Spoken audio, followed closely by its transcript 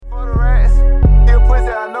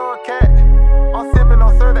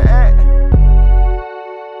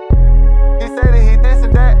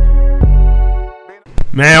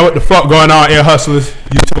Man, what the fuck going on, Ear Hustlers?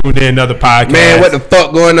 You tuned in another podcast. Man, what the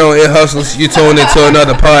fuck going on, Ear Hustlers? You tuned into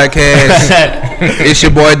another podcast. It's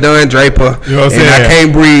your boy Don Draper. You know what I'm saying? I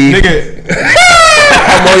can't breathe. Nigga.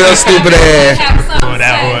 I'm on your stupid ass. Oh,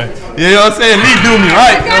 that one. You know what I'm saying? Lee do me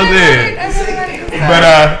right. You know what I'm saying?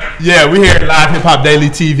 But yeah, we here at Live Hip Hop Daily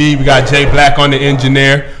TV. We got Jay Black on the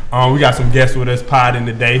engineer. We got some guests with us podding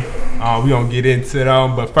today. We gonna get into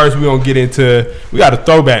them, but first we got a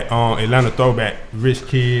throwback, Atlanta throwback, Rich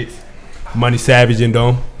Kids, Money Savage and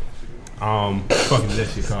them. Fuck is that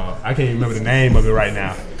shit called? I can't even remember the name of it right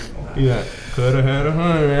now. Yeah, coulda had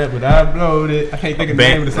 100, but I blowed it. I can't think of the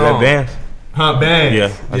name of the song. Bands? Huh, Bands? Yeah,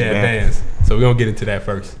 Bands. So we gonna get into that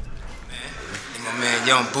first. And my man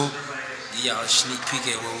Young Boot, y'all sneak peek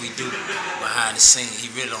at what we do behind the scene. He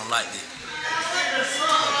really don't like it.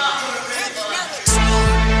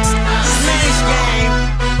 Smash game,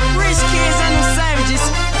 Rich Kids and them savages.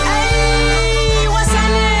 Hey, what's her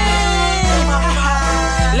name?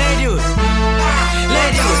 Let's do it.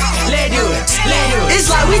 It's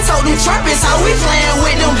like we told them trappers how we playing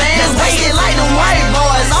with them bands. Wasted like them white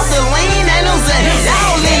boys off the lean and them zans.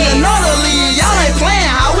 Y'all in another league, y'all ain't playing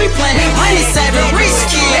how we playing. Money Savage,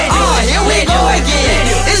 Rich Kid, here we go again.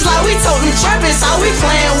 It's like we told them trappers how we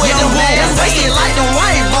playing with them bands. Wasted like them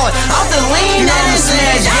white boys off the lean and them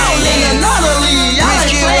zans. Y'all in another league, y'all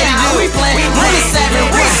ain't playing how we playing. Money Savage,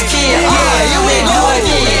 Rich Kid, here we go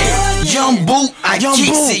again. Young Boot, I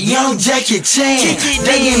kicks it, Young Jackie Chan.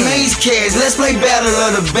 They get maze cats, let's play Battle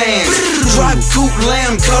of the Bands. Drop coupe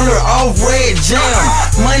lamb, color off red jam.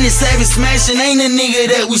 Money Savage smashing, ain't a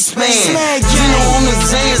nigga that we span. You know on the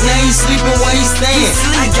Zans, now he sleeping while he stand.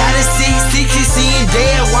 I got a C6, he seeing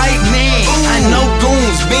dead white man. I know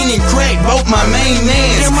goons, bean and crack, both my main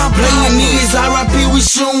mans. Play with niggas, RIP, we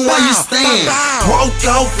shoot while you stand. Walk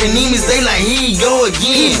off and demons, they like, here he go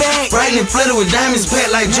again. Riding and flooded with diamonds,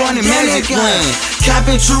 packed like Jordan Magic Plan.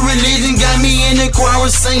 Copping True Religion got me in the choir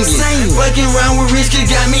singing. Fucking around with Rich Kid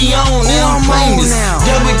got me on and I'm famous.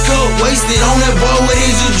 Double cup wasted on that boy, what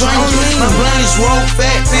is you drinking? My blind is roll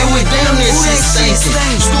fat, filled with damn that shit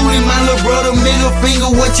stinking. Schooling my little brother, middle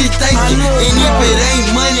finger, what you thinking? And if it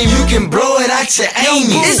ain't money, you can blow it out your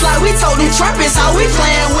aim. It's like we told them trappers how we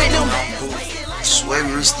playing with them. Swear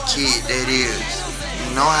Rich the Kid, that is.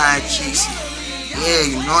 You know how I kicks it. Yeah,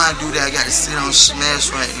 you know how I do that. I got to sit on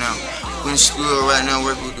Smash right now. We're in the studio right now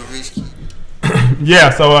working with the Rich Kid. Yeah,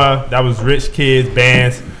 so that was Rich Kids,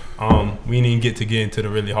 Bands. We didn't even get into the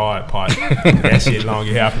really hard part. That shit long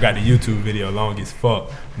as hell. I forgot the YouTube video, long as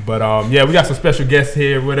fuck. But yeah, we got some special guests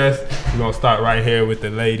here with us. We're gonna start right here with the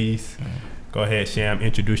ladies. Go ahead, Sham,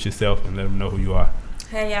 introduce yourself and let them know who you are.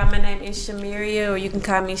 Hey y'all, my name is Shamiria, or you can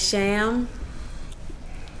call me Sham.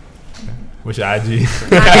 What's your IG?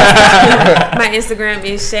 My Instagram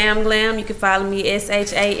is Sham Glam. You can follow me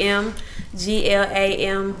ShamGlamm.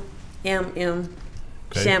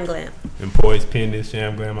 Okay. Sham Glam. And Poise Pendant,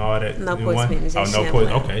 Sham Glam, all that. No in Poise one? Pendant, Oh, just no Sham Poise.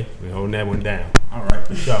 Glam. Okay, we're holding that one down. All right,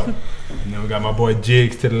 for sure. And then we got my boy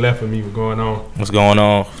Jigs to the left of me. What's going on? What's going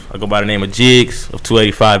on? I go by the name of Jigs of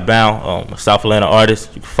 285 Bound. I'm a South Atlanta artist.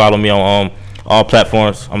 You can follow me on all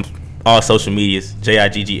platforms. I'm all social medias.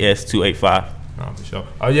 JIGGS 285. Oh, for sure.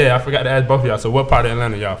 Oh yeah, I forgot to ask both of y'all. So what part of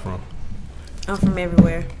Atlanta y'all from? I'm from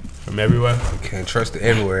everywhere. From everywhere? Can't trust the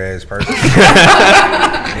everywhere ass person.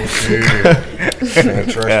 Can't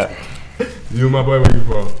trust it. You, my boy, where you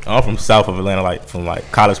from? I'm from south of Atlanta, like from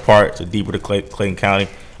like College Park to deeper to Clayton County.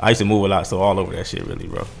 I used to move a lot, so all over that shit, really,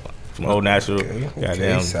 bro. From Old Nashville,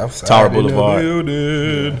 goddamn Tower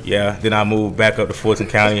Boulevard. Yeah, then I moved back up to Fulton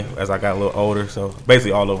County as I got a little older. So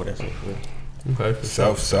basically all over that shit. Really. Okay, for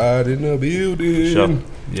South side in the building. Sure.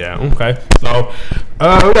 Yeah, okay. So we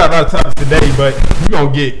got a lot of topics today, but we're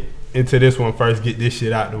gonna get into this one first, get this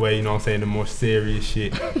shit out the way, you know what I'm saying, the more serious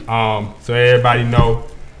shit. So everybody know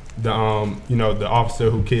the the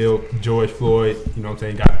officer who killed George Floyd, you know what I'm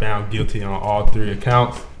saying, got found guilty on all 3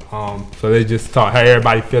 accounts. So they just talk how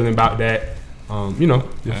everybody feeling about that.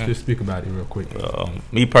 Just speak about it real quick.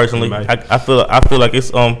 Me personally, I feel like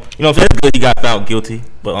it's it's good he got found guilty,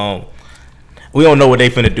 but we don't know what they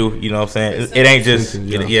finna do, you know what I'm saying? It ain't just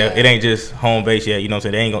it ain't just home base yet, you know what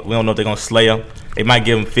I'm saying? We don't know if they're gonna slay him. They might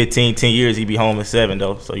give him 10 years, he be home in 7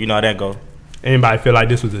 though. So you know how that go. Anybody feel like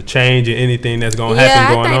this was a change in anything that's gonna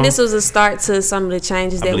happen going on? I think this was a start to some of the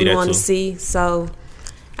changes that we want to see. So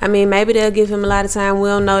I mean, maybe they'll give him a lot of time. We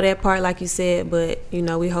don't know that part, like you said, but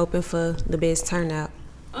we hoping for the best turnout.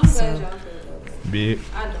 I'm glad y'all feel that way. Big.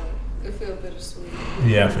 I don't. It feels bittersweet.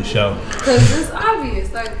 Yeah, for sure. Because it's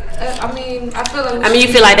obvious. Like, I mean, I feel like. You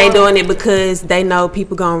feel like they doing it because they know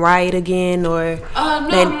people gonna riot again, or?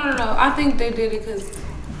 No. I think they did it because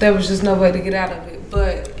there was just no way to get out of it.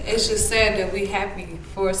 But it's just sad that we happy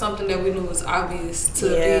for something that we knew was obvious to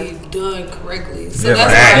be done correctly. So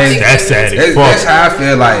that's sad. That's how I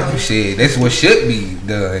feel like shit. That's what should be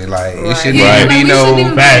done. Like it shouldn't be no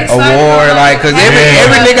award. Like because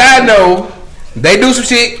every nigga I know, they do some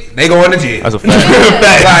shit, they go in the jail. That's a fact.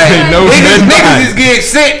 Like niggas is getting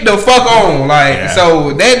sent the fuck on. Like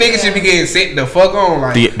so that nigga should be getting sent the fuck on.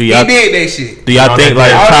 Like he did that shit. Do y'all think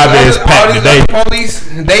like all these other police,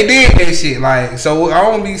 they did that shit. Like so I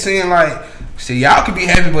don't be saying like. See, y'all can be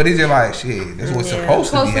happy, but it's just like shit. That's what's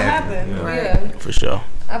supposed to be happening. Yeah. For sure.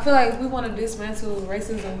 I feel like if we want to dismantle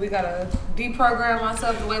racism, we gotta deprogram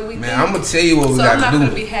ourselves the way we think. I'm gonna tell you what we gotta do. I'm not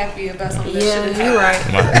gonna be happy about something that shouldn't happen. You're right.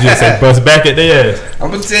 You just said bust back at their ass.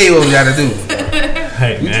 I'm gonna tell you what we gotta do.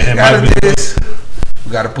 Hey man, we gotta do this.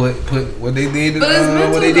 We gotta put what they did.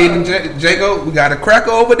 What they did in Jacob. We gotta crack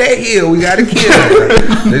over that hill. We gotta kill.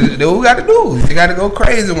 That's what we gotta do. We gotta go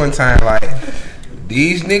crazy one time, like.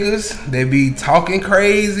 These niggas, they be talking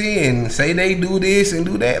crazy and say they do this and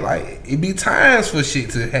do that. Like, it be times for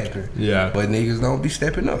shit to happen. Yeah. But niggas don't be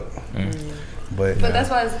stepping up. But that's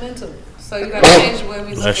why it's mental. So you gotta change the way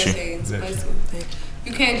we look at things, basically.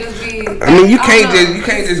 You can't just be. I mean, you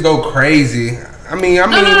can't just go crazy. I mean,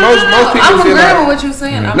 most people I'm feel agreeing like. with what you're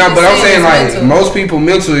saying. I'm saying like mental. Most people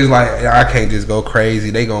mental is like I can't just go crazy.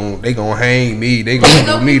 They gon' hang me. They gon'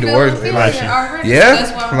 do me the worst. Like, yeah,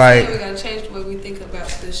 that's why I'm like saying we gotta change the way we think about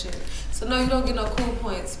this shit. So no, you don't get no cool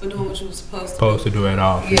points for doing what you were supposed to do at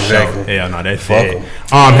all. Yeah. Exactly. Hell no, that's fuck.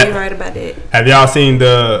 You're right about that. Have y'all seen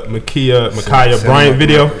the Ma'Khia Bryant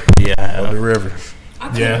video? Yeah, on the river. I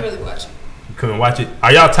couldn't really watch it. Couldn't watch it.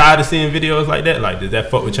 Are y'all tired of seeing videos like that? Like, does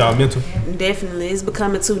that fuck with y'all mental? Definitely, it's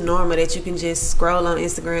becoming too normal that you can just scroll on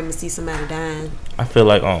Instagram and see somebody dying. I feel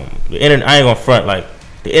like the internet. I ain't gonna front. Like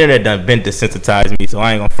the internet done been desensitized me, so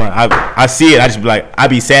I ain't gonna front. I see it. I just be like, I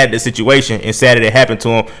be sad at the situation and sad that it happened to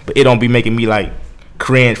him, but it don't be making me like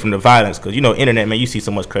cringe from the violence because you know, internet, man, you see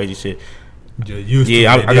so much crazy shit.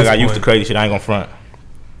 I got used to crazy shit. I ain't gonna front.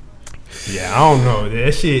 Yeah, I don't know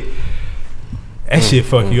that shit. That shit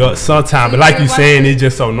fuck you up sometime, but like you saying, it's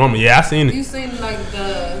just so normal. Yeah, I seen it. You seen like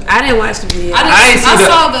the? I didn't watch the video. I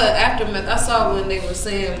saw the aftermath. I saw when they were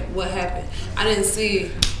saying what happened. I didn't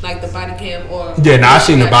see like the body cam or. Yeah, I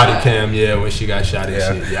seen the body cam. Yeah, when she got shot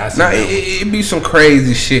and shit. Yeah, I seen it be some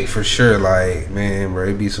crazy shit for sure. Like man, bro,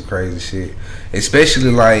 it be some crazy shit,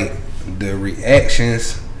 especially like the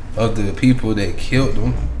reactions of the people that killed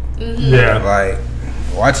them. Mm-hmm. Yeah, like.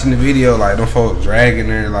 Watching the video, like them folks dragging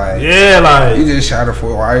her, like like you just shot her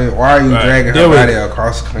for why are you dragging her body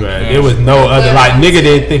across the country? There was no other nigga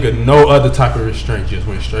didn't think of no other type of restraint, just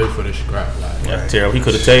went straight for the scrap. Like, terrible. He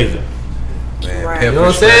could have tased her. Man, you know what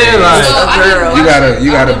I'm saying? Like, so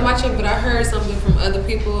I didn't watch it, but I heard something from other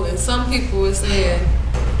people, and some people were saying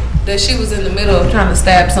that she was in the middle of trying to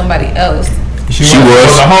stab somebody else. She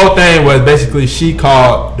was. The whole thing was basically she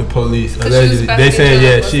called the police. Allegedly, they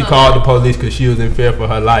saying she called the police because she was in fear for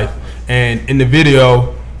her life. And in the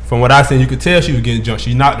video, from what I seen, you could tell she was getting jumped.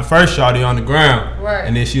 She knocked the first shotty on the ground, right?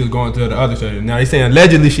 And then she was going to the other shotty. Now they saying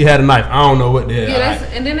allegedly she had a knife. I don't know what the hell. Yeah,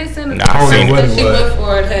 and then they said I don't know what she went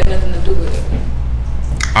for it had nothing to do with it.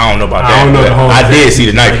 I don't know about that. I don't know the whole. I did see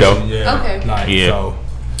the knife though. Yeah. Okay. Like, yeah.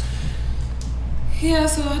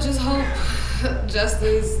 So I just hope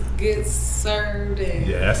justice gets served. And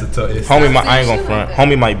that's a tough. Homie, I ain't gonna front.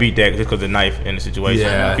 Homie might beat that just because the knife in the situation.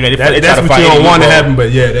 Yeah, you know, that's what you don't want to happen,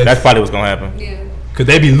 but that's probably what's gonna happen. Yeah, because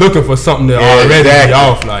they be looking for something that already be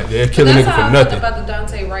off. Like they're killing nigga for nothing. About the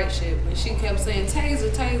Dante Wright shit, when she kept saying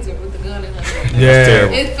taser with the gun in her hand.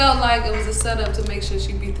 Yeah, it felt like it was a setup to make sure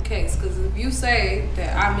she beat the case. Because if you say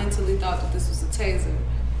that I mentally thought that this was a taser,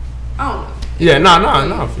 I don't know. Yeah,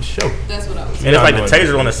 no, for sure. That's what I was saying. And it's like the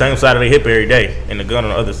taser on the same side of their hip every day, and the gun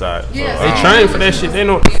on the other side. Yeah, so, they train for that shit. They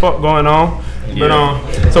know what the fuck going on. Yeah.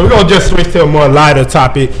 But so we're gonna just switch to a more lighter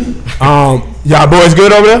topic. Y'all boys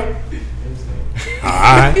good over there?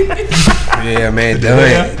 Alright. Yeah, man,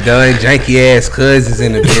 done janky ass cousins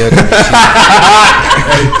in the building.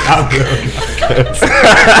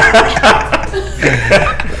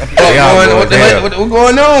 What's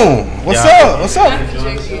going on? What's up?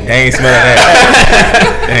 They ain't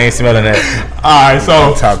smelling that. Alright,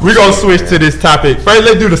 so we're gonna switch to this topic. First,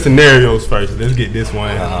 let's do the scenarios first. Let's get this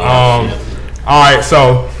one. Alright,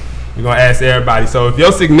 so we're gonna ask everybody. So if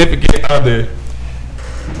your significant other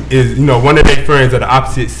is, one of their friends of the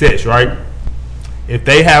opposite sex, right? If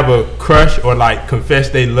they have a crush or like confess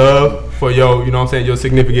they love for your, your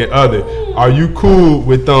significant other, are you cool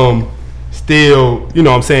with them still,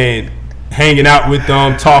 hanging out with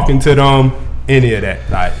them, talking to them, any of that?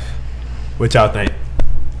 Like, what y'all think?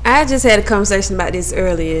 I just had a conversation about this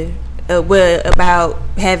earlier. About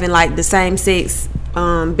having like the same sex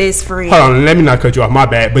best friend. Hold on, let me not cut you off. My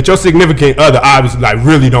bad. But your significant other obviously like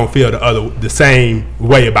really don't feel the same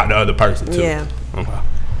way about the other person too. Yeah. Okay.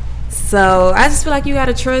 So I just feel like you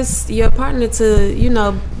gotta trust your partner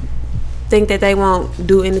to think that they won't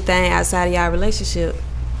do anything outside of your relationship.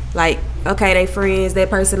 Like, okay, they friends. That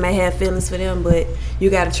person may have feelings for them, but you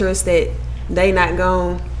gotta trust that they not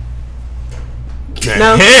gon'.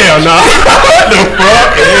 No. Hell no. What the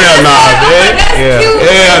fuck? Hell no, man.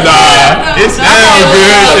 Hell no. It sounds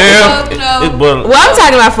good, Well, I'm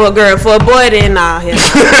talking about for a girl. For a boy, then nah. I'm talking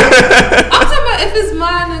about if it's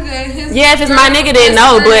my nigga and his. Yeah, if it's my nigga, then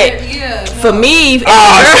no. But for me, you tell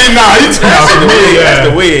me that's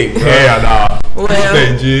the wig. Hell no. Well,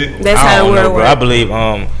 that's how the world works. I believe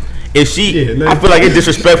if she, I feel like it's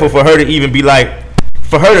disrespectful for her to even be like.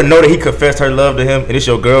 For her to know that he confessed her love to him and it's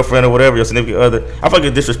your girlfriend or whatever, your significant other, I feel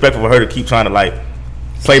like it's disrespectful for her to keep trying to like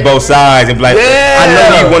play both sides and be like, I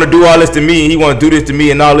know he want to do all this to me, he want to do this to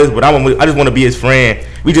me and all this, but I just want to be his friend.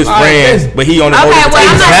 We just friends, but he on the okay. Well,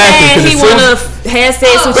 I'm not saying he want to have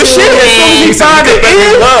sex with you. He signed it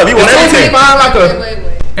in love. He want everything.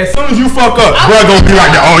 As soon as you fuck up, bro gonna be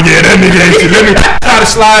like, oh yeah, that nigga ain't shit. Let me try to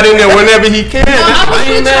slide in there whenever he can.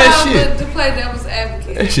 I'm that shit. To play devil's advocate.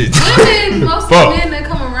 Women, most of the men that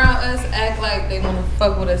come around us act like they want to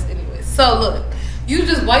fuck with us anyway. So look, you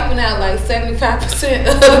just wiping out like 75%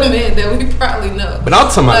 of the men that we probably know. But I'm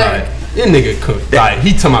talking about like this nigga cook. Like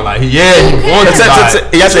he talking about like he wants to.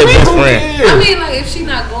 Y'all say best friend. I mean like if she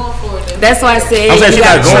not going for it. That's why I said you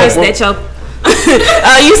gotta trust that your.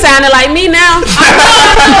 You sounding like me now.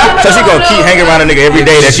 So she gonna keep hanging around a nigga every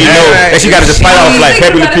day that she know that she gotta just fight off like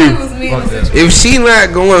Pepe Le Pew. If she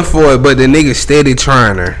not going for it, but the nigga steady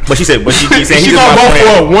trying her. But she keeps saying she gonna go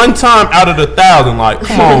for it one time out of the 1,000. Like,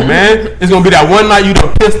 come on, man. It's gonna be that one night you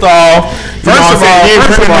done pissed off. First of all,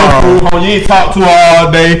 you ain't talk to her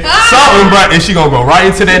all day. Something, bro, and she gonna go right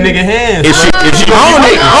into that nigga hands. I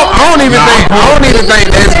don't even think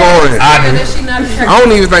that's going. I don't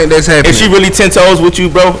even think that's happening. If she really 10 toes with you,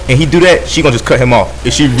 bro, and he do that, she gonna just cut him off.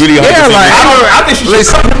 If she really, I think she should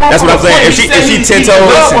cut him off. That's what I'm saying. If she 10 toes,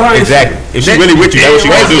 exactly. If she really with you, that's what she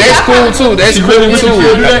gonna do. That's cool too. That's cool too.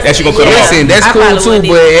 That she gonna cut him off. Listen, that's cool too.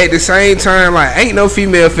 But at the same time, like, ain't no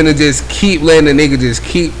female finna just keep letting the nigga just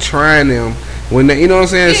keep trying them. When they, you know what I'm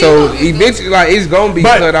saying? So eventually, like, it's gonna be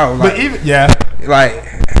cut off. Like, but even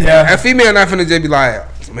a female not finna just be like,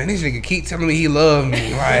 man, this nigga keep telling me he love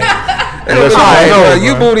me. Like,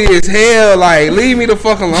 you booty as hell. Like, leave me the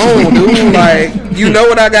fuck alone, dude. Like, you know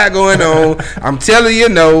what I got going on. I'm telling you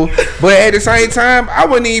no. But at the same time, I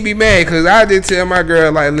wouldn't even be mad because I did tell my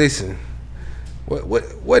girl, like, listen, what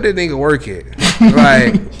the nigga work at?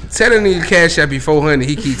 Like, tell the nigga cash out you $400.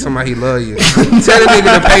 He keep talking about he love you. Tell the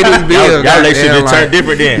nigga to pay this bill. Y'all relationship just turned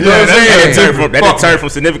different then. You know what I'm saying? That turned from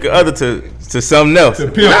significant other to something else. He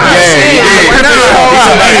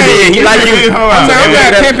like you. I'm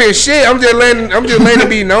not pimping shit. I'm just letting it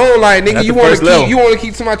be known. Like, nigga, you want to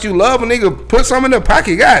keep talking about you love a nigga. Put some in the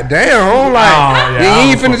pocket. God damn, home. Like, you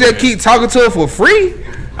ain't finna just keep talking to her for free.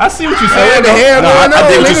 I see what you're saying. I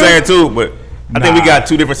think what you're saying too, but. I think we got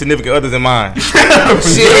two different significant others in mind.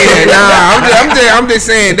 Shit, I'm just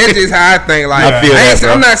saying that's just how I think. Like,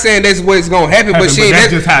 I'm not saying that's what's gonna happen, but shit,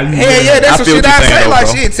 that's just how you. That's some shit I say. Like,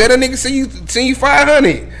 shit, tell the nigga send you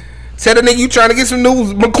 $500. Tell the nigga you trying to get some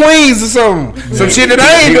new McQueens or something. Some shit that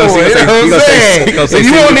I ain't doing. You know what I'm saying?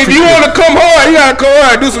 If you want to come hard, you gotta come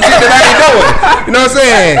hard. Do some shit that I ain't doing. You know what I'm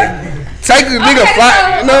saying? Take a nigga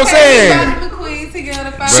fly. You know what I'm saying?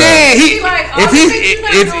 Shit, if he go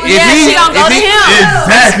to him.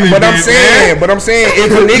 Exactly. But I'm saying,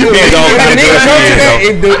 if a nigga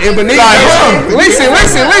listen.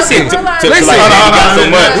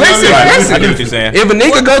 If a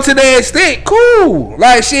nigga go to that extent, cool.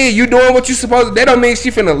 Like, shit, you doing what you supposed to. That don't mean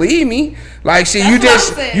she finna leave me. Like, shit, you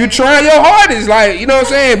trying your hardest. Like, you know what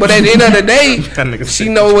I'm saying? But at the end of the day, she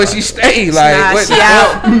know where she stay. Like, she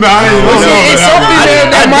out. I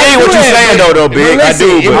dig what you saying though, big. I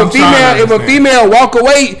do. If a female walk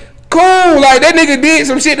away, cool. Like, that nigga did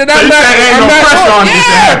some shit that I'm not on.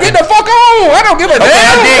 Yeah, get the fuck on. I don't give a damn.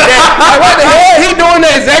 I did that. Like, what the hell? He doing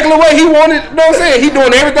that exactly the way he wanted. You know what I'm saying? He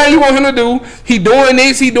doing everything you want him to do. He doing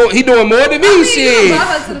this. He doing more than me. Shit. You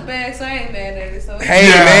brought her to the bag, so I ain't mad at it. So hey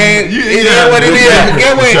man, it is what it is.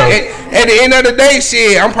 Get what? at the end of the day,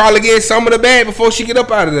 shit, I'm probably getting some of the bag before she get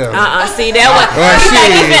up out of there. See, that was you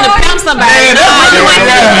think you finna pimp somebody.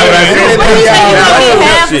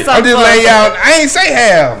 I'm just laying y'all. I ain't say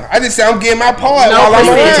half. I just say I'm getting my part while I'm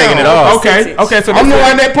around. Taking it off. Okay, so I'm the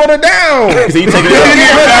one that put her down. So you taking it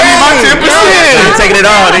off? You taking it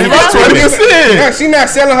all? Then you got 20%. She not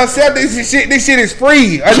selling herself. This shit is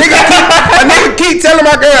free. A nigga keep telling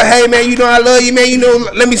my girl, hey man, you know I love you, man. You know,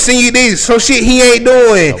 let me send you this. So shit he ain't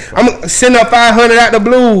doing. I'm gonna send her 500 out the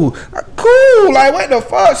blue. Cool. Like what the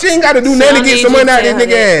fuck? She ain't got to do nothing to get some money out this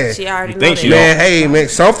nigga ass. She already think she man, hey man,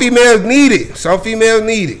 some females need it.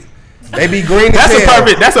 They be green as hell.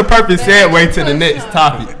 That's a perfect segue to the next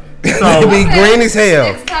topic. So they be green as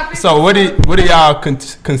hell. So what do y'all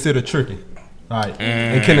consider tricking? Like,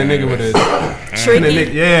 and can a nigga with a tricking?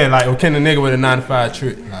 Can a nigga with a 9-to-5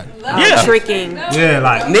 trick? Like, tricking. Yeah,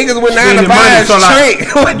 like niggas with 9-to-5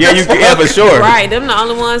 trick. Yeah, you can for sure. Right, them the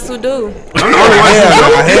only ones who do.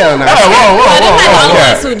 Hell no.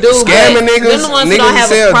 Whoa. Who do? Scamming niggas. Them the ones who don't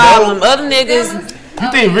have a problem. Other niggas.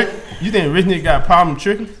 You think rich nigga got a problem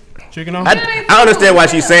tricking? Tricking on? I understand why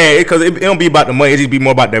she's saying it because it don't be about the money. It just be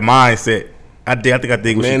more about their mindset. I think what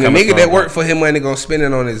she man, the nigga that work for him money gonna spend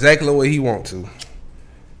it on exactly what he want to.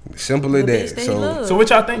 Simple as that. So what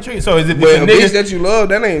y'all think tricking? So is it a bitch that you love?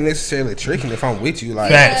 That ain't necessarily tricking. If I'm with you,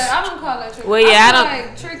 like I don't call that tricking. Well, yeah, I don't.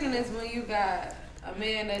 Like tricking is when you got a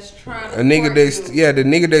man that's trying to. The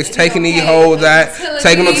nigga that's taking these hoes out,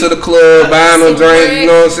 taking them to the club, buying them drinks. You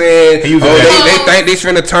know what I'm saying? They think they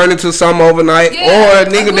finna turn into something overnight, or a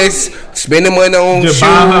nigga that's spending money on shoes,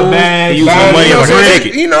 buying money on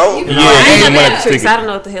ticket. You know? I don't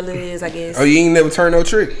know what the hell it is. I guess. Oh, you ain't never turned no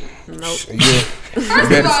trick? Nope. Yeah. You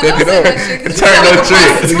better step it up. Turn no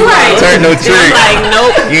trick. Turn no trick. Like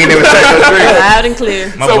nope. You ain't never turned no trick. Loud and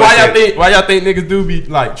clear. So why y'all think niggas do be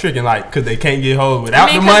like tricking, like cause they can't get hoes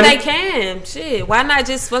without the money? They can. Shit. Why not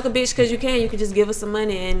just fuck a bitch cause you can? You can just give her some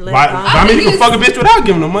money and let her go. I mean, you can fuck a bitch without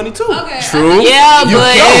giving her money too. Okay. True.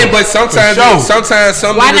 Yeah, but sometimes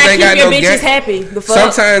some why niggas not ain't keep got your no bitches game. happy? The fuck?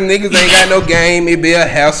 Sometimes niggas ain't got no game. It be a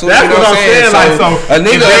hassle. That's you know what I'm saying? Like, so a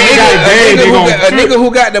nigga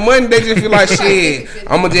who got the money, they just feel like shit.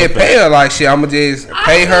 I'ma just pay her like shit. I'ma just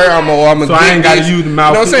pay her. I'ma so get I ain't gotta use the mouth.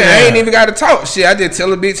 You know what I'm saying? I ain't even gotta talk shit. I just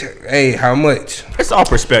tell a bitch, hey, how much? It's all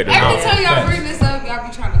perspective. Every time y'all bring this up, y'all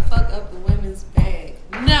be trying to fuck up the women's bag.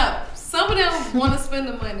 No. Some of them want to spend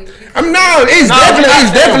the money. It's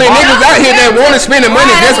definitely niggas out here that want to spend the money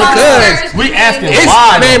just because. We asking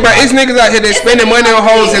why, man, bro. It's niggas out here that spending money on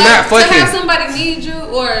hoes and not fucking. To have somebody need you,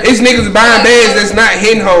 or it's niggas buying bags that's not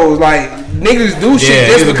hitting hoes. Like niggas do shit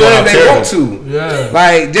just because they want to. Yeah.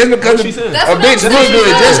 Like just because a bitch look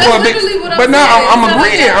good, just for a bitch. But no, I'm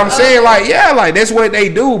agreeing. I'm saying like like that's what they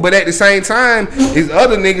do. But at the same time, it's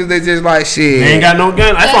other niggas that just like shit. They ain't got no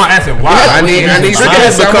gun. That's why I'm asking why. I need. Tricking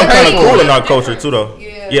has become kind of cool in our culture too, though.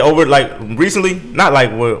 Yeah, over like recently, not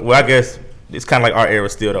like well, I guess it's kind of like our era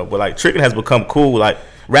still though. But like tricking has become cool. Like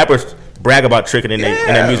rappers brag about tricking in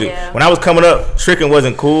their music. Yeah. When I was coming up, tricking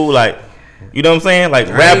wasn't cool. Like you know what I'm saying? Like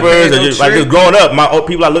rappers or just growing up, my old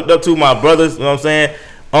people I looked up to, my brothers. You know what I'm saying?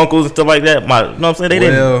 Uncles and stuff like that. You know what I'm saying? They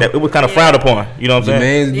didn't. It was kind of frowned upon. You know what I'm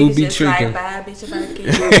saying? Mans do be tricking. I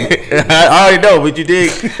already know, but you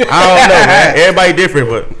dig. I don't know, man. Everybody different,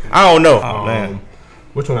 but I don't know, man.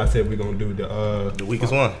 Which one I said we gonna do the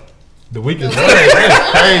weakest one? The weakest one.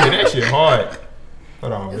 That's crazy. That shit hard.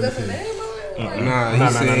 Hold on. Is that the name?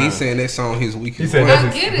 Nah, he's saying that song his weakest. He said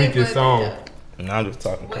that's his weakest song. Nah, I'm just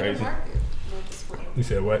talking crazy. You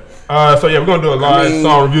said what? So yeah, we're gonna do a live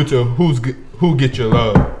song review to Who Get Your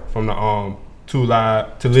Love from the To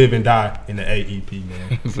Live and Die in the AEP,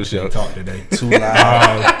 man. For sure. Talk today. Too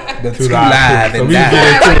live. The Too Live so and we Die.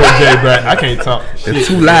 get into it, Jay Black. I can't talk. The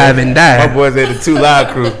Too Live and Die. My boys at the Too Live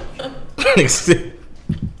crew.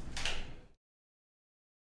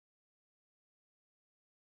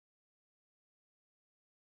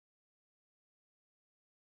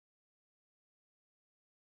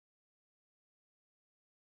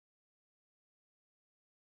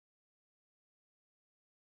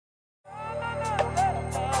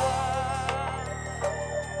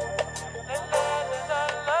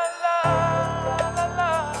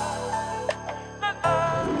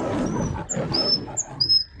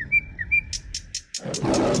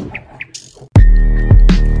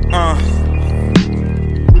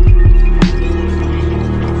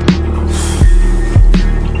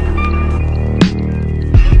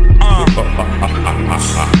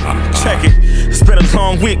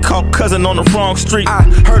 long week, caught cousin on the wrong street. I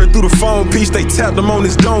heard it through the phone piece, they tapped him on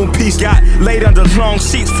his dome piece. Got laid under long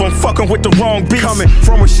sheets from fucking with the wrong beats. Coming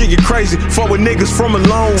from where shit get crazy, fuck with niggas from a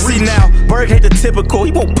long reach. See now, Berg hate the typical,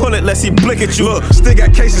 he won't pull it unless he blick at you. Look, still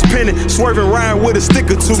got cases pending, swerving Ryan with a stick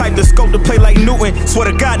or two. Type the scope to play like Newton,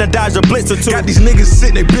 swear to God to dodge a blitz or two. Got these niggas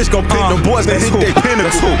sitting, they bitch gon' pick them boys that hit they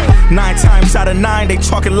pinnacle. 9 times out of 9, they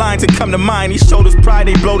chalking lines to come to mind. He showed his pride,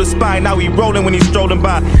 they blow the spine. Now he rolling when he's strolling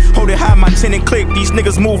by. Hold it high, my chin and click. These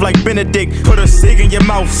niggas move like Benedict. Put a cig in your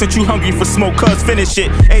mouth since you hungry for smoke, cuz finish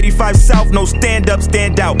it. 85 South, no stand up,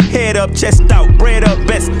 stand out. Head up, chest out, bread up,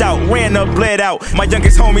 best out. Ran up, bled out. My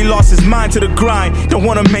youngest homie lost his mind to the grind. Don't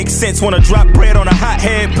wanna make sense, wanna drop bread on a hot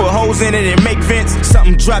head. Put holes in it and make vents.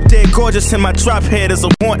 Something drop dead gorgeous in my drop head is a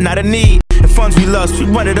want, not a need. The funds we lust, we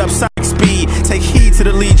run it up sonic speed. Take heed to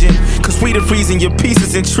the legion, cause we the reason your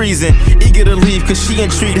pieces in treason. Eager to leave, cause she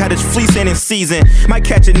intrigued how this fleece ain't in season. Might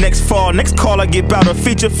catch it next fall, next call I get about a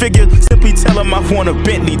feature figure. Simply tell him I want a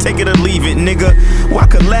Bentley, take it or leave it, nigga. Why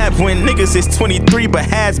collab when niggas is 23 but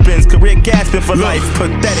has-beens? Career gasping for life,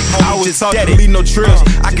 pathetic. I was taught to leave no trails.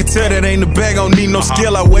 I can tell that ain't the bag, I don't need no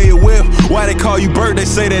skill, I weigh it well. Why they call you Bird? They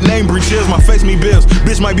say that name brings chills. My face me bills.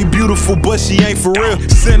 Bitch might be beautiful, but she ain't for real.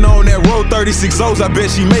 Sitting on that road 36 O's, I bet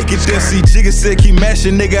she make it there. See, Jigga said keep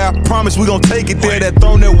mashing, nigga, I promise we gon' take it there. That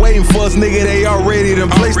throne there waiting for us, nigga, they already done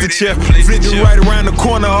placed the chair. Victory right around the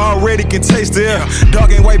corner, already can taste the air.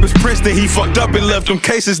 Dog ain't wipe his Princeton, he fucked up and left them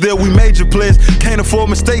cases there. We major players, can't afford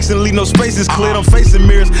mistakes and leave no spaces clear. I'm facing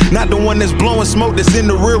mirrors, not the one that's blowing smoke that's in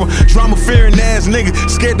the rear. Drama fearing ass nigga,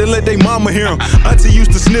 scared to let they mama hear him. Auntie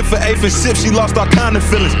used to sniff for eighth and sip, she lost all kind of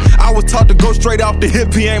feelings. I was taught to go straight off the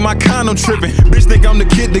hip, he ain't my condom tripping. Bitch think I'm the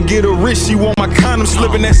kid to get her rich, she want my condom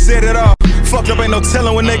slipping, that set it off. Fucked up, ain't no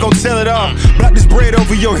telling when they gon' tell it all. Block this bread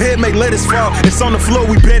over your head, make lettuce fall. It's on the floor,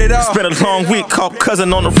 we bet it off. Spent a long week, caught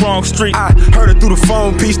cousin on the wrong street. I heard it through the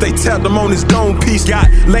phone piece, they tapped him on his dome piece.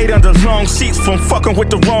 Got laid under long sheets from fucking with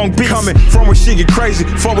the wrong beats. Coming from where shit get crazy,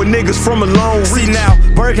 fuck with niggas from a long reach. See now,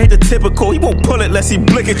 Berg ain't the typical, he won't pull it unless he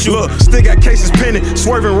blick at you. Look, still got cases pending,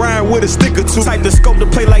 swerving Ryan with a stick or two. Type the scope to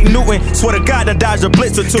play like Newton, swear to God to dodge a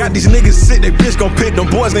blitz or two. Got these niggas sit, they bitch gon' pick them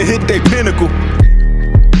boys that hit they pinnacle.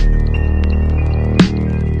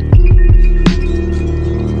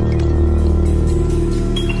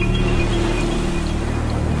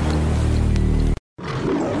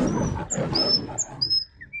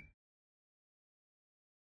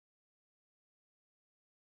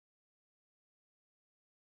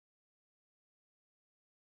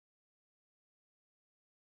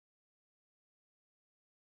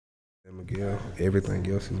 Miguel, everything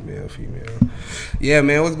else is male, female. Yeah,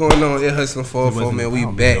 man, what's going on? It Hustling 404, man. We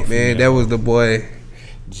back, man. That was the boy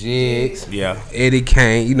Jigs. Yeah. Eddie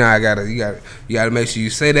Kane. You know you gotta make sure you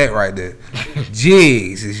say that right there.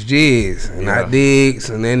 Jigs. It's Jigs. And not Diggs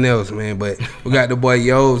and nothing else, man. But we got the boy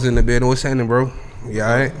Yobes in the building. What's happening, bro? You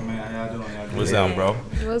alright? Man, how y'all doing? What's up, bro?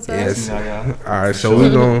 What's up? Yes. Alright, so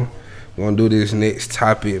we're gonna do this next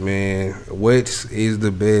topic, man. What is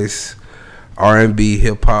the best R&B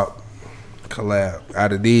hip hop collab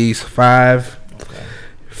out of these 5?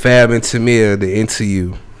 Fab and Tamir, the Into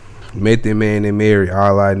You, Method Man and Mary,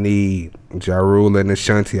 All I Need, Ja Rule and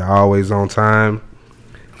Ashanti, Always on Time,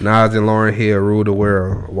 Nas and Lauryn Hill, Rule the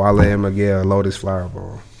World, Wale and Miguel, Lotus Flower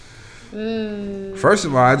Bomb. First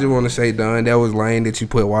of all, I just want to say, Don, that was lame that you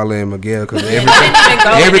put Wale and Miguel, because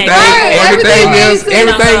everything else is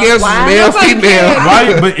male, female.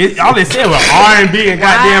 Right, but all they said was R&B and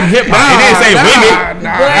goddamn hip hop. It didn't say women.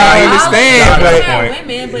 I understand, but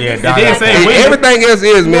it didn't say women. Everything else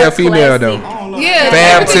is male, female though. Yeah,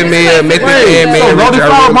 Fab to me, Method Man, so Lotus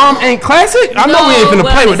Flower Bomb ain't classic? I know we ain't finna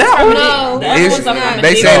play with that one.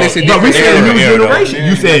 They saying it's a different new generation.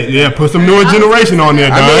 You said, yeah, put some newer generation on there,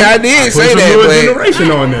 dog. I mean, I did say that, but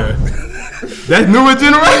generation on there. That's newer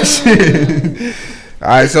generation. All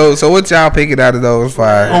right, so what y'all picking out of those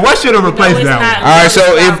 5? Well, what should have replaced that one? All right, so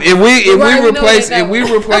if we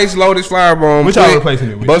replace Lotus Flower Bomb, what y'all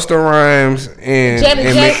replacing it with? Busta Rhymes and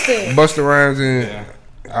Janet Jackson. Busta Rhymes and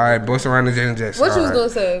all right, Busta Rhymes and Janet Jackson. What you was gonna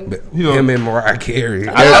say? Him and Mariah Carey.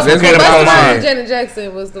 That's what I'm Janet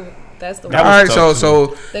Jackson was that's the one. All right,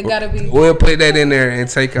 so they gotta be. We'll put that in there and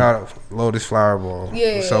take out Lotus Flower Bomb.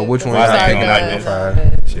 Yeah. So which one y'all taking out of 5?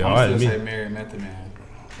 I'm still say Mary and Method Man.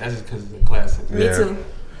 That's just because of the classic. Me too.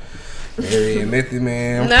 Mary and Method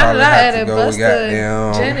Man. Now that I added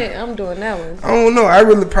Busta, Janet, I'm doing that one. I don't know. I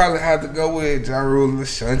really probably have to go with Ja Rule and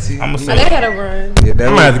Ashanti. I'm gonna say they had a run. Yeah, I'm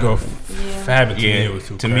gonna have to go. Fab and Tamir was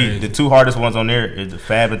too to crazy. me, the 2 hardest ones on there is the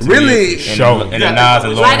Fab and Tamir really and the Nas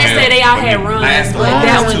and Lauryn Hill. Like they say, they all had runs, but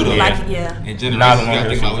that one, in general, you gotta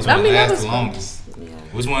think about which one lasts the longest.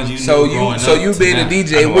 Which ones you? So you being a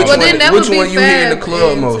DJ, which one you hear in the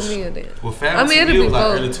club most? Well, Fab to me was like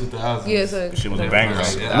early 2000s. Yeah, so she was a banger.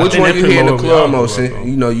 Which one you hear in the club most?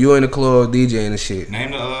 You know, you in the club DJing and shit.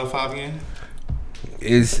 Name the 5 again.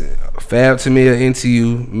 It's Fab Tamia, Into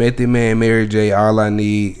You, Method Man, Mary J, All I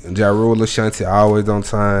Need, Ja Rule, Ashanti, Always on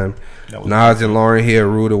Time, Nas and Lauryn Hill,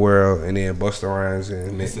 Rule the World, and then Busta Rhymes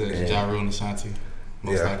and Ja Rule and Ashanti.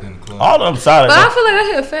 Most likely in the club. All of them solid. But I feel like I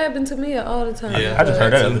hear Fab and Tamia all the time. Yeah, I just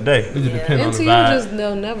heard that the other day. Into You just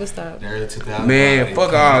they'll never stop. Man,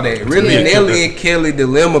 fuck all that. Really, Nelly and Kelly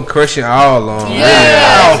Dilemma crushing all on.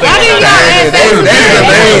 Yeah. That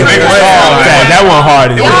one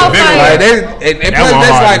hard.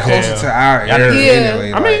 That's like closer to our era.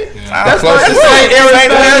 I mean, that's close to the same era.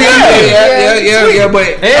 Yeah.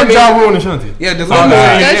 But and Ja Rule and Ashanti. Yeah, Dilemma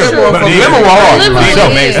was hard.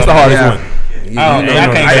 That's the hardest one.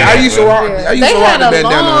 I used to rock the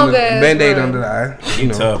Band-Aid under the eye. You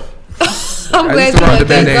know. Tough. I'm glad you let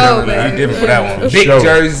that go, man. Different for that one. Big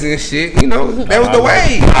jerseys and shit. You know, that was the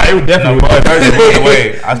way. It was definitely the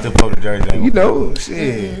way. I still fuck with jersey. You know,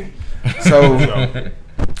 shit. So,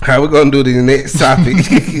 how we gonna do the next topic?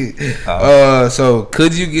 So,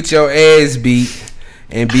 could you get your ass beat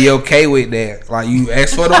and be okay with that? Like, you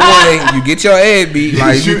ask for the one, you get your ass beat,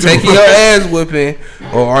 like you taking your ass whipping,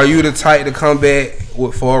 or are you the type to come back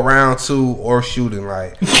for a round 2 or shooting?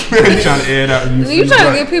 Like, trying to add out. You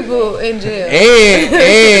trying to get people in jail.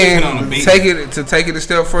 And take it a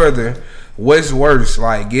step further. What's worse,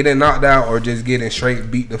 like getting knocked out or just getting straight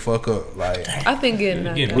beat the fuck up? Like, I think getting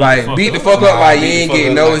knocked out. Like beat the fuck up, like you ain't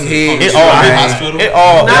getting no hit. It all very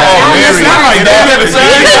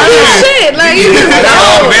shit. Like you just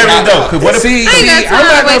very dope. See, I'm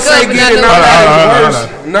not gonna say getting knocked out is worse.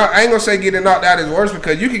 No, I ain't gonna say getting knocked out is worse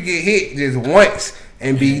because you could get hit just once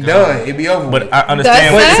and be done. It be over. But I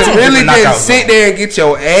understand. But to really just sit there and get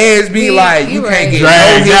your ass beat, like you can't get no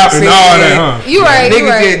hits and all that. You right.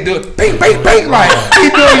 Niggas just do bang, bang, bang, like he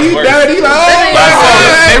doing you dirty, like oh my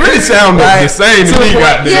god. They really sound the same to me.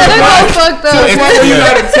 Yeah, they all fucked up. You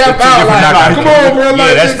gotta tap out like, come on, bro,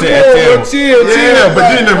 like that's chill. Yeah,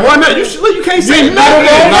 but then the one that you can't say nothing.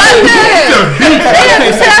 They have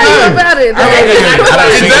to tell you about it.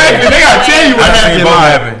 Exactly. They gotta tell you what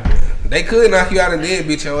happened. They could knock you out and then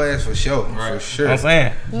beat your ass for sure. Right. For sure. I'm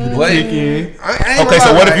saying. But okay,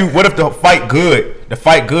 so what if the fight good? The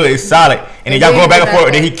fight good is solid, and then y'all going back and forth,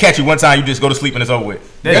 and then he catch you one time, you just go to sleep and it's over with.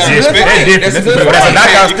 That's different. That's a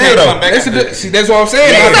knockout still though. See, that's what I'm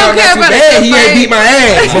saying. Knockout not too bad. He ain't beat my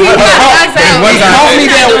ass. He caught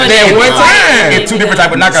me that one time. It's 2 different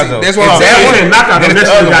type of knockouts though. That's what I'm saying. Knockout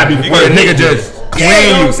gotta be where the nigga just. Yeah,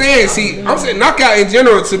 you know what I'm saying? See, I'm saying knockout in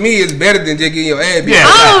general to me is better than just getting your ass beat. Yeah,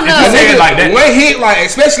 I don't know. A nigga, like that. One hit, like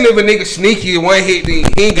especially if a nigga sneaky, one hit, he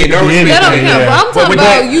ain't get no respect. That don't count. But I'm talking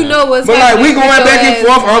about you know what's. But like we going back and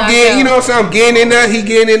forth, I'm getting, you know what I'm saying? I'm getting in there, he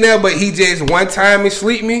getting in there, but he just one time and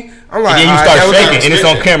sleep me. I'm like, and then you start shaking, and it's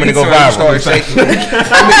on camera and it go viral. Start shaking. If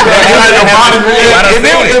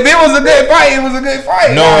it was a good fight, it was a good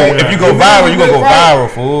fight. No, if you go viral, you gonna go viral,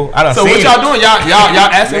 fool. I don't. So what y'all doing? Y'all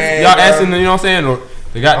asking, you know what I'm saying? Or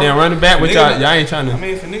the goddamn running back, which y'all ain't trying to. I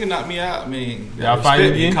mean, if a nigga knock me out, I mean, y'all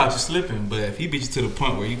fighting again. He caught you slipping, but if he beat you to the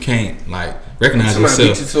point where you can't like recognize yourself,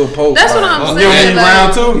 beat you to a post. That's what I'm saying.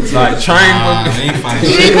 Round 2, like train.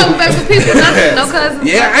 You ain't coming back with people, no cousins.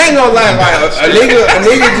 Yeah, I ain't gonna lie, like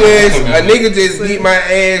a nigga just beat my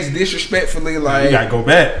ass disrespectfully, like you gotta go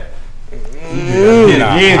back.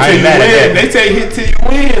 Yeah, they take hit till you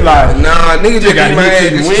win. Like, nah, nigga just beat my ass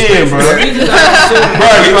till you win, bro. Bro, you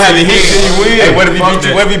gonna have to hit till you win. Hey, what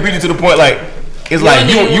if he beat you to the point like it's like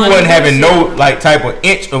you wasn't having no like type of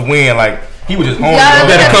inch of win, like he was just home. You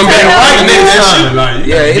better come back right next time.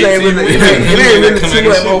 Yeah, it ain't really too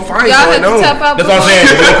much more fight going on. That's what I'm saying.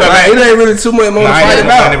 It ain't really too much more to fight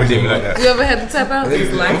about. I never did me like that. You ever had to tap out?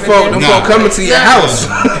 Them folk coming to your house.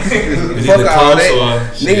 Fuck all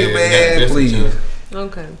that, nigga, man, please.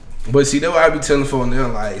 Okay. But see, that's what I be telling folks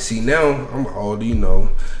now. Like, see, now I'm older, you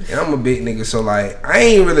know, and I'm a big nigga, so like I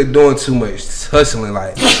ain't really doing too much hustling.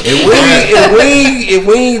 Like, if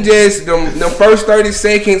we ain't just them first 30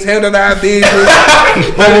 seconds handle our business. I'm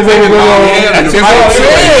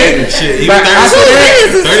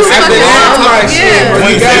like, shit, bro,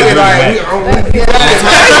 you got it. Like,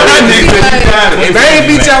 if I ain't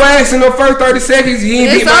beat your ass in the first 30 seconds, you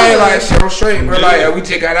ain't beat my ass. Like, shit, I'm straight, bro. Like, we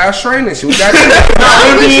just got our training. Shit, we got it.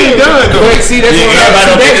 But see,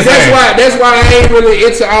 that's why I ain't really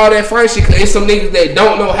into all that friendship. Cause it's some niggas that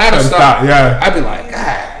don't know how to stop. Yeah, I be like,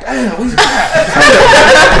 God damn, we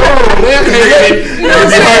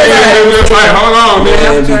hold on,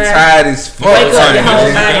 man. I'm tired as fuck. Wake up, your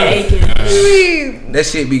whole body aching. That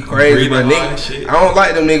shit be crazy, bro. Nigga, I don't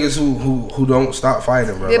like them niggas who don't stop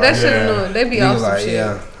fighting, bro. Yeah, that shit annoying. They be awesome like, shit.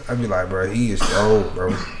 Yeah, I be like, bro, he is old, bro.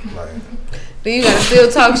 Like, then you gotta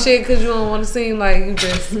still talk shit because you don't want to seem like you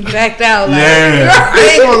just backed out. Like,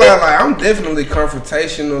 I ain't gonna lie, like I'm definitely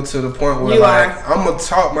confrontational to the point where I'm gonna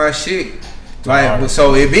talk my shit. Like,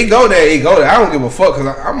 so if it go there, it go there. I don't give a fuck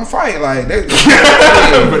because I'm gonna fight like that.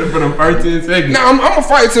 For the first 10 seconds. No, I'm gonna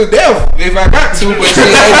fight to death if I got to. But see,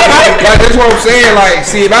 like that's what I'm saying. Like,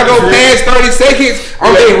 see, if I go past 30 seconds,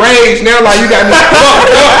 I'm enraged now. Like, you got me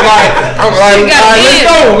fucked up. Like, I'm like, all right, let's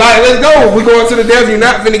go. Like, let's go. We going to the death. You're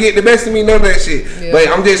not finna get the best of me. None of that shit. Yeah. But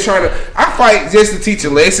I'm just trying to. I fight just to teach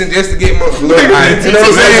a lesson, just to get my. You know what I'm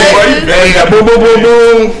saying? Hey, boom, boom, boom,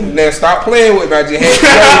 boom. Now stop playing with my jihad.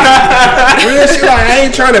 Real shit, like I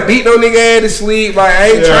ain't trying to beat no nigga ass to sleep. Like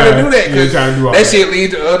I ain't trying to do that because that shit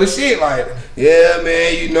leads to other shit. Like, yeah,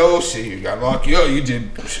 man, you know, shit, you got lock you up. You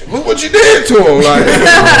just look what you did to him. Like,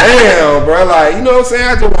 damn, bro. Like, you know what I'm saying?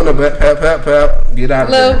 I just want to pap, get out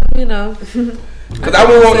of there. You know, because I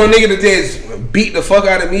wouldn't want no nigga to just beat the fuck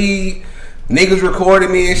out of me. Niggas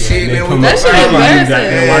recording me and shit. That shit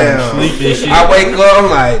embarrassing. I wake up, I'm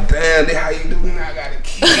like, damn, how you doing? I gotta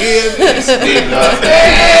kill this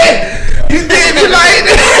nigga. You did it like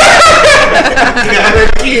that. Gotta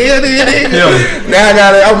kill it. Now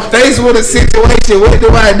I'm faced with a situation. What do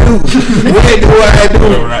I do?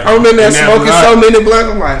 I'm in there smoking so many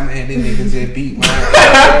blunts. I'm like, man, this nigga just beat my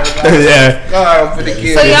ass. Yeah. God, I'm finna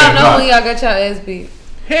kill. So y'all know when y'all got your ass beat?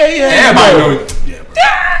 Hell yeah. Everybody know.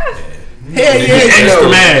 Hell yeah,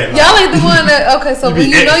 mad. Y'all ain't the one that so when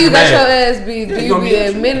you know you got your ass beat, do you be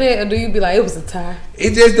admitting it or do you be like it was a tie?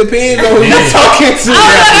 It just depends on who you're talking to.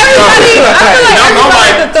 I feel like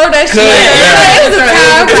everybody to throw that shit. It was a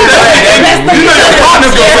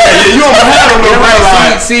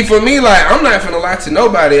tie. See, for me, like I'm not finna lie to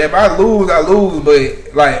nobody. If I lose, I lose.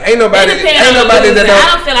 But like, ain't nobody that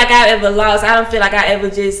I don't feel like I ever lost. I don't feel like I ever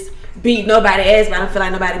just beat nobody ass, but I don't feel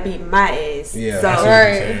like nobody beat my ass. Yeah. So,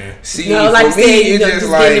 right. See, you know, like for me, it's just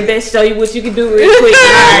like getting the best, show you what you can do real quick.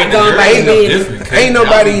 Ain't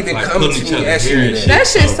nobody even coming to me asking me that. That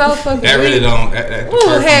shit's so fucking. That really don't.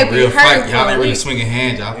 Happy, real fight. Y'all ain't really swinging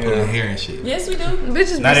hands. Y'all pulling hair and shit. Yes, we do.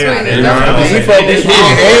 Bitches be swinging.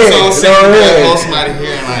 Somebody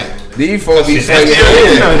here and like. These folks be swinging.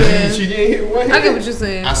 I get what you're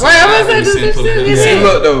saying. See,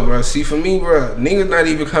 look though, bro. See, for me, bro, niggas not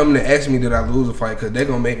even coming to ask me did I lose a fight because they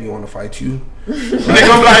gonna make me want to fight you. They gonna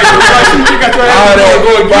be like, you got your ass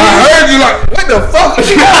going. I heard you like, what the fuck? What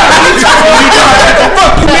the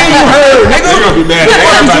fuck you mean you heard? Nigga, they gonna be mad.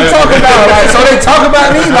 What you talking about? Like, so they talk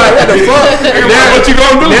about me like, what the fuck? Now what you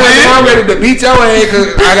gonna do? Now I'm ready to beat your ass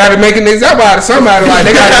because I gotta make an example out of somebody. Like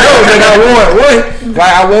they gotta know that I won one.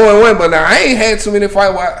 Like I won one, but now I ain't had too many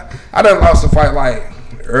fights. I done lost a fight like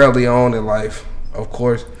early on in life. Of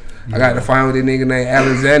course, I got to fight with a nigga named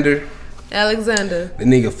Alexander. The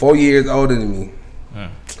nigga 4 years older than me.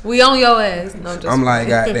 We on your ass. No, I'm like,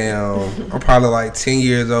 goddamn. I'm probably like 10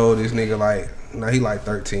 years old. This nigga like, he like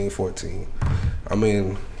 13, 14. I'm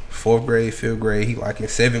in 4th grade, 5th grade. He like in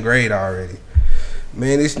 7th grade already.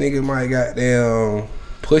 Man, this nigga might goddamn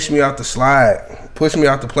push me off the slide, push me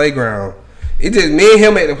off the playground. It just me and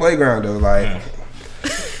him at the playground though, like.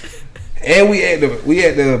 And we at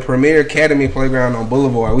the Premier Academy playground on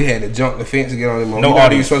Boulevard. We had to jump the fence to get on him. No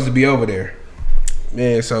audience. He was supposed to be over there.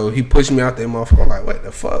 Man, so he pushed me out that motherfucker. I'm like, what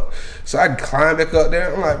the fuck? So I climbed back up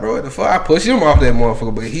there. I'm like, bro, what the fuck? I pushed him off that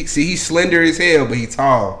motherfucker. But he's slender as hell, but he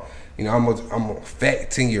tall. You know, I'm a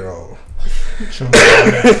fat 10-year-old.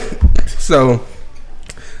 So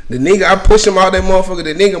the nigga, I push him out that motherfucker.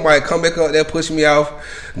 The nigga might come back up there, push me off,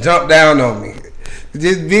 jump down on me.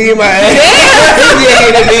 Just beat my ass.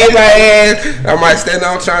 Beat my ass. I might stand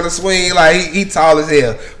on trying to swing like he tall as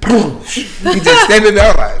hell. He just stepping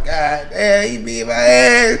back. I'm like, God damn, he beat my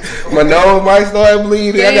ass. My nose might start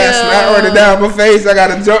bleeding. Damn. I got snot running down my face. I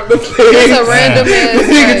gotta jump the fence. It's a random ass.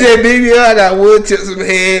 Nigga just beat me up. I got wood chips in my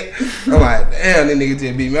head. I'm like, damn, this nigga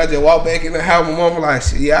just beat me. I just walk back in the house. My mama like,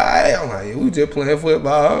 shit, yeah, I'm like, we just playing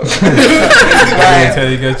football. I'm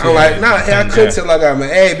like, nah, I couldn't tell I got my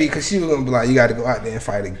ass beat because she was gonna be like, you gotta go out there and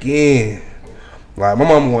fight again. Like my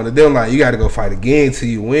mama wanted them like, you gotta go fight again till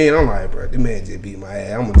you win. I'm like, bro, this man just beat my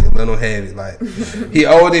ass. I'm gonna just let him have it. Like he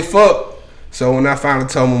old as fuck. So when I finally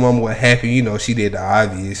told my mama what happened, you know, she did the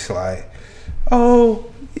obvious, like, oh,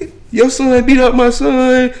 your son beat up my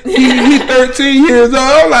son. He 13 years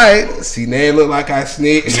old. Like, see, now it look like I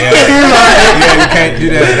snitched. Yeah, you can't do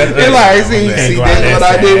that. It's like, see, that's what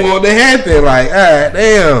I didn't want to happen. Like, alright,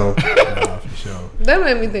 damn. No, for sure. That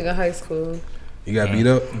made me think of high school. You got beat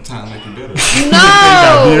up? I'm trying to make you better.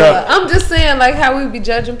 No, up. I'm just saying, like, how we be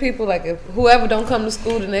judging people. Like, if whoever don't come to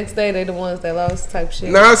school the next day, they the ones that lost type shit.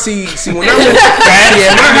 Nah, see, when I was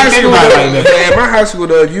my high school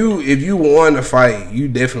though, if you won the fight, you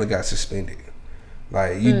definitely got suspended.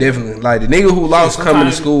 Like you definitely like the nigga who lost coming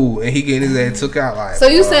to school and he getting his ass took out. Like, so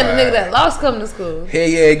you saying the nigga that lost coming to school? Hell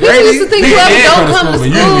yeah, Grady. You used to think whoever don't come to school,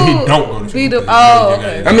 usually he don't go to school.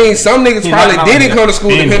 Okay. I mean, some niggas probably didn't come to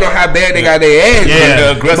school depending on how bad they got their ass.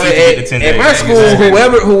 Yeah, but at my school,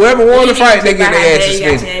 whoever won the fight, they get their ass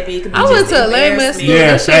suspended. I went to a lame ass school.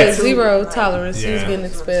 That shit is zero tolerance. She was getting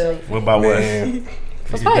expelled. What about what?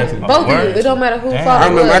 For fighting, both of you. It don't matter who fought. I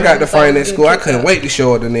remember I got to fight in school. I couldn't wait to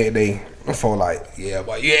show it the next day. I'm for like, yeah,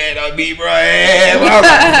 but don't be bro. Yeah,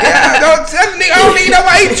 don't tell the nigga I don't need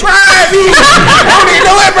nobody try me. I don't need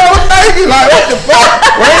no bro. Thank you. Like, what the fuck?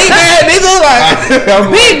 Rain man, nigga. Like,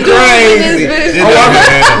 I'm big crazy.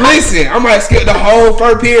 Listen, I might skip the whole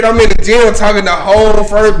first period. I'm in the gym talking the whole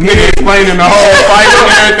first period, explaining the whole fight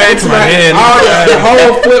and everything to my head. The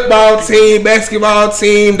whole football team, basketball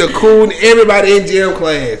team, the cool, everybody in gym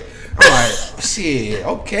class. I'm like, shit,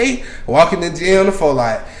 okay. Walk in the gym, the phone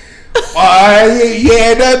like,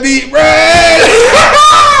 that beat, bro.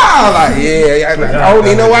 I'm like, I don't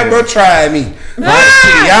need nobody bro try me. Like,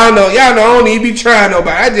 shit, y'all know, I don't need to be trying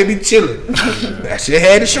nobody. I just be chilling. That shit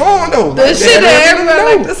had to show on though. The shit that everybody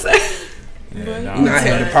like to say. I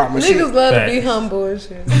had to pop my shit. Niggas love to be humble and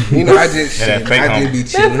shit. I just be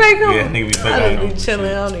chilling. That fake humble. Yeah, nigga be fake I humble. just be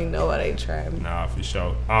chilling. I don't even know why they try me. Nah, for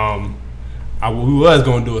sure. We was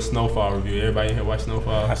gonna do a Snowfall review. Everybody in here watch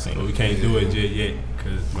Snowfall? I seen but we can't do it just yet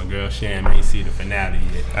because my girl Sham ain't see the finale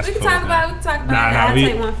yet. We can talk about it. I'll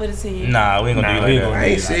take one for the team. Nah, we ain't gonna do it like that. I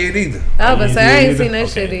ain't see it either. I was about to say, I ain't seen that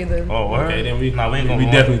shit either. Oh, word? Okay, then we ain't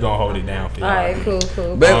definitely gonna hold it down for you. Alright,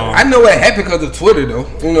 cool. But I know what happened because of Twitter though.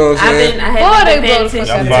 You know what I'm saying? I haven't been paying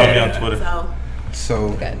attention. Y'all follow me on Twitter. So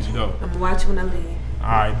Gotcha. I'm gonna watch when I leave.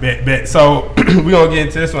 Alright, bet. So we gonna get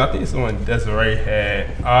into this one. I think it's the one Desiree had.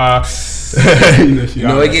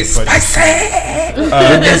 it gets spicy.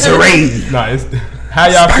 Desiree. Nah, it's how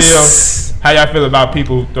y'all feel about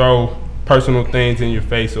people throw personal things in your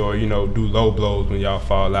face or do low blows when y'all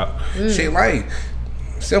fall out. Shit like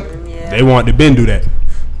simple. Yeah. They want to do that.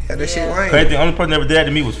 Yeah, that shit lame. Crazy thing, only person that ever did that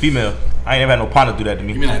to me was female. I ain't never had no partner do that to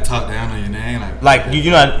me. You mean like talk down on your name? Like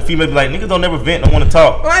you know, female be like, niggas don't never vent, don't want to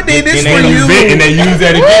talk. I did this for you. And they use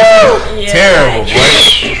that against you. Terrible, boy.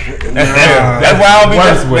 That's why I don't be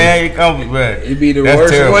worst man. You be the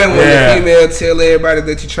worst one when the female tell everybody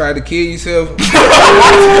that you tried to kill yourself. I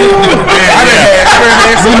done had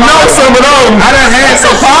some of those. I done had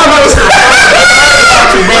some partners.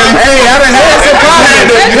 Hey, I done had some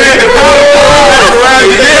partners.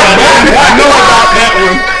 I know about that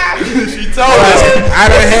one. She told us. I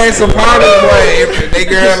done had some partners, boy. They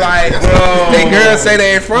girl like, bro. They girl say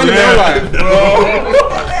they in front of me. I'm like, bro.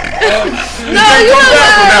 No, you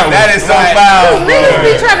know that is so foul. Niggas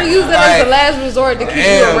be trying to use that as the last resort to keep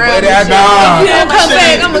you around. If you don't come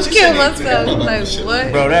back, I'm gonna kill myself. Like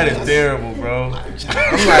what? Bro, that is terrible, bro. I'm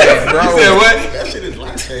like, bro. You said what? That shit is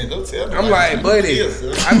like, don't tell me. I'm like, buddy.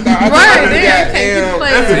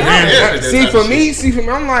 See for me,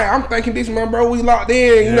 I'm like, I'm thinking this my bro. We locked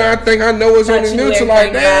in. You know, I think I know what's on the neutral.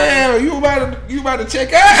 Like, damn, you about to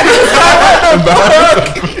check out.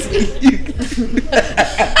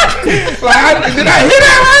 Like, did I hear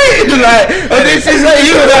that right? Like, did she say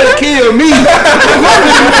you about to kill me?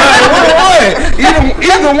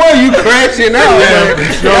 Either one, you crashing out.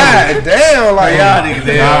 God damn, like y'all niggas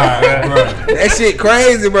that shit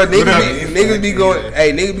crazy, bro. Niggas be going,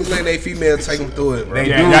 niggas be letting their female take them through it, bro. They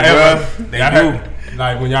do, They do.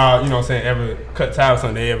 Like when y'all, ever cut ties or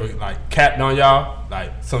something, they ever like capped on y'all,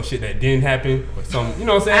 like some shit that didn't happen or some, you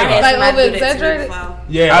know what I'm saying? Like over exaggerated.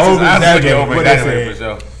 Yeah, over exaggerated. For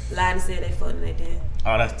sure. Lied and said they fucked and they did.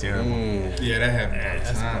 Oh, that's terrible. Yeah, that happened.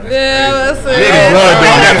 Yeah, that's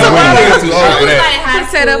niggas too old for that.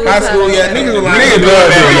 High school, yeah, niggas are lying. Niggas love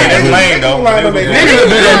that. That's lame though. Niggas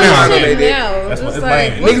do that now. That's what's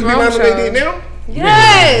lame. Niggas be lying when they did now.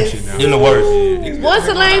 Yes. In the worst. Once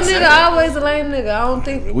a lame nigga, always a lame nigga. I don't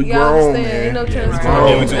think we y'all grown, understand. Ain't no transparency.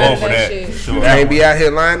 Yeah, we too old for that. Sure. You ain't be out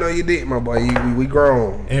here lying on your dick, my boy. We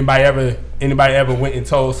grown. Anybody ever went and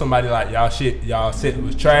told somebody like y'all shit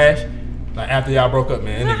was trash? Like after y'all broke up,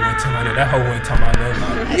 man, that nigga went talking about that. That hoe went talking about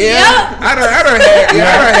that. Yeah, I done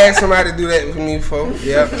had somebody do that for me before.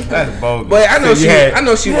 Yeah, that's bogus. But I know she was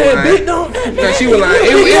lying. No, she was lying.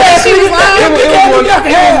 It was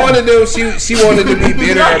one of them. She wanted to be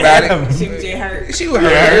bitter about it. She was just hurt. She was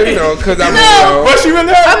hurt, you know, because I mean, but she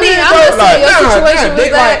really hurt. I mean, I'm just saying your situation was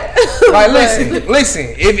that. Like,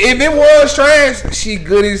 listen. If it was trash, she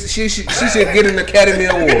good as she should get an Academy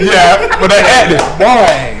Award. Yeah, but they had it.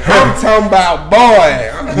 Boy, I'm talking about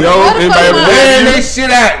boy. Yo, anybody wearing this shit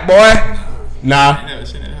out, boy. Nah.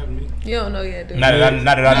 You don't know yet, dude. Not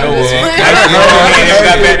that I know of.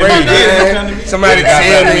 Somebody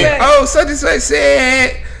tell me, oh, such and such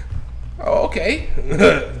said. Oh, okay.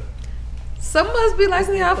 Some must be like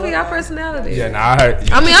y'all for y'all personality. Yeah, nah, I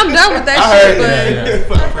heard. I mean, I'm done with that shit,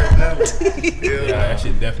 but yeah, that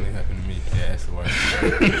shit definitely happened to me. Yeah, that's the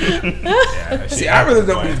worst. See, I really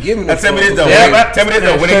don't be giving. Tell me this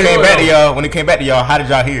though. When it came back to y'all, how did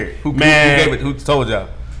y'all hear it? Who gave it? Who told y'all?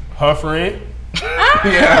 Her friend.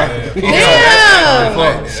 Yeah.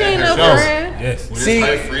 Damn. She ain't no friend. Yes. See,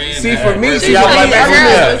 for me, she I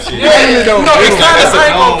really don't. No, it's kind of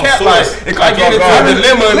like I get into a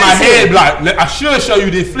dilemma in my head. Like, I should show you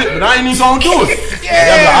this flip, but I ain't even gonna do it.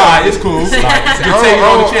 Yeah. I'm like, all right, it's cool.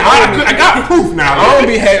 I got proof now. I don't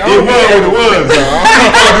be happy. It was what it was.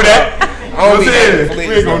 I don't be happy. We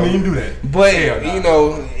ain't gonna even do that. But you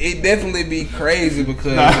know, it definitely be crazy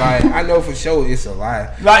because like I know for sure it's a lie.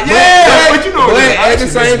 Like but you know, but at the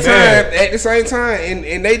same time,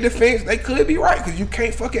 in their defense, they could be right because you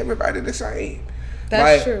can't fuck everybody the same.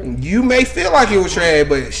 That's true. You may feel like it was trash,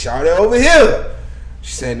 but shout it over here.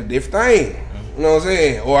 She said a different thing. You know what I'm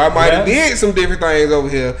saying? Or I might have did some different things over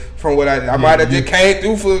here from what I might have just came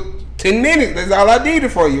through for 10 minutes. That's all I needed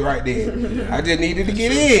for you right there. I just needed to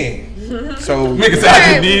get in. So nigga said I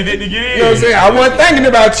just needed to get in. You know what I'm saying? I wasn't thinking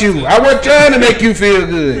about you. I wasn't trying to make you feel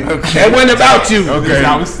good. Okay. That wasn't about you. Okay.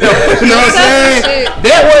 I was selfish. You know what I'm saying?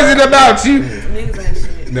 That wasn't about you.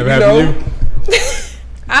 Never happened to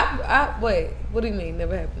you? Wait. What do you mean?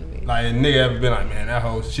 Never happened to me? Like a nigga ever been like, man, that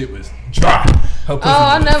whole shit was dry.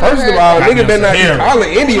 I never. First of all, nigga been not calling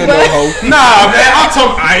India no hoe. Nah, man,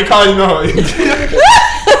 I ain't calling you no hoe.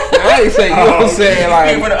 I ain't say you know what I'm saying,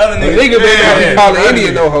 like nigga been not calling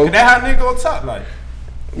India no hoe. That how nigga gonna talk like.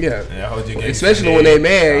 Yeah, especially when they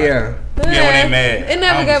mad. Yeah, when they mad. It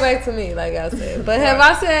never got back to me, like I said. But have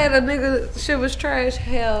I said a nigga shit was trash?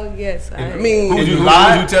 Hell yes. I mean, who you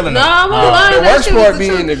telling? No, I wasn't lying. The worst part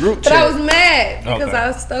being in the group chat. But I was mad because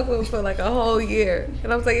I stuck with him for like a whole year,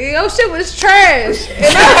 and I was like, "Yo, shit was trash." And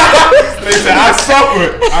they said I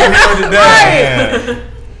suffered. I heard it down.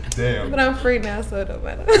 Damn. But I'm free now, so it don't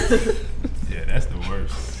matter. Yeah, that's the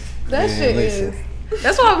worst. That shit is.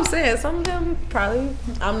 That's what I'm saying. Some of them probably.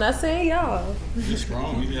 I'm not saying y'all. You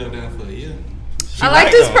strong. You held down for a year. I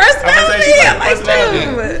like this personality. I like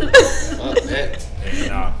them.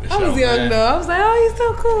 I was young though. I was like, oh, he's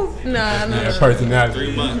so cool. Nah. Personality.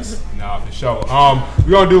 3 months. Nah, for sure.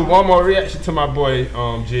 We're gonna do one more reaction to my boy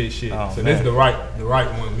Jid shit. This is the right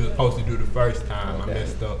one. We were supposed to do the first time. I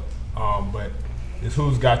messed up. But it's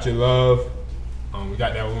Who's Got Your Love. We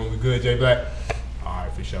got that one. We good, J Black?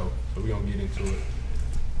 Alright, for sure. So we gonna get into it.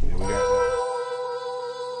 Yeah, we got that.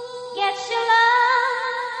 Get your love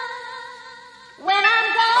when I'm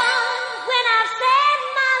gone, when I've said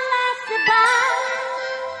my last goodbye.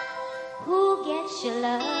 Who gets your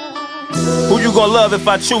love? Who you gonna love if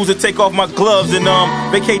I choose to take off my gloves and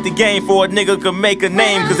vacate the game for a nigga could make a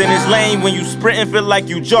name? Cause in this lane, when you sprinting, feel like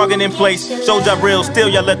you jogging in place. Show job real, still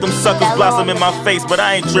y'all let them suckers blossom in my face. But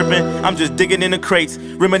I ain't tripping, I'm just digging in the crates,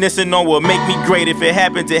 reminiscing on what make me great. If it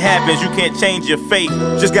happens, it happens, you can't change your fate.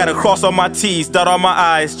 Just gotta cross all my T's, dot all my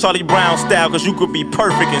I's, Charlie Brown style. Cause you could be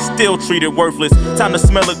perfect and still treated worthless. Time to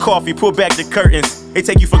smell the coffee, pull back the curtains. They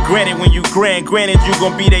take you for granted when you granted you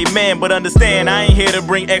gon' be they man. But understand, I ain't here to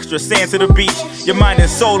bring extra sand to the beach. Your mind and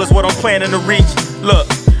soul is what I'm planning to reach. Look,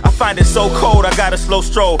 I find it so cold, I got a slow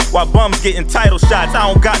stroll. While bums getting title shots, I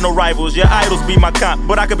don't got no rivals. Your idols be my comp,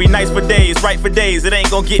 but I could be nice for days, right for days. It ain't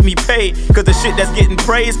gon' get me paid, cause the shit that's getting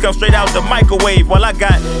praised comes straight out the microwave. While I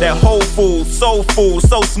got that whole food, soul food,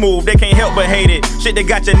 so smooth, they can't help but hate it. Shit that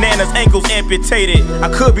got your nana's ankles amputated. I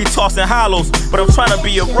could be tossing hollows, but I'm trying to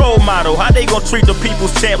be a role model. How they gon' treat the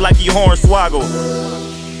people's champ like he Hornswoggle?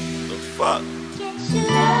 The fuck?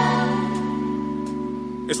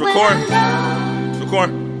 It's recording. It's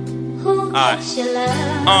recording. Alright.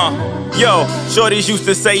 Yo, shorties used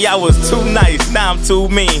to say I was too nice, now I'm too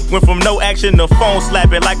mean. Went from no action to phone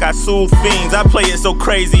slapping like I soothe fiends. I play it so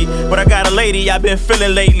crazy, but I got a lady I've been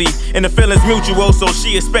feeling lately, and the feeling's mutual, so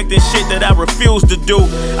she expecting shit that I refuse to do.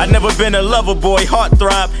 I never been a lover boy, heart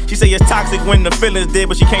throb. She say it's toxic when the feelings dead,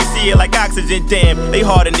 but she can't see it like oxygen. Damn, they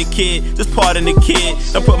hard in the kid, just pardon the kid.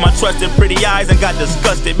 Done put my trust in pretty eyes and got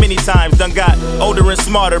disgusted many times. Done got older and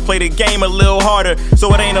smarter, play the game a little harder,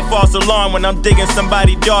 so it ain't a false false alarm when I'm digging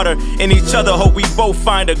somebody's daughter. In each other, hope we both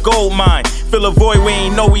find a gold mine. Fill a void we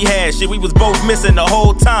ain't know we had. Shit, we was both missing the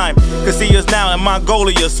whole time. Could see us now in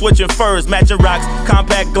Mongolia, switching furs, matching rocks,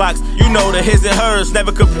 compact Glocks. You know the his and hers.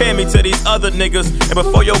 Never compare me to these other niggas. And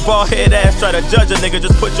before your bald head ass try to judge a nigga,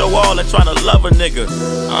 just put your all and try to love a nigga.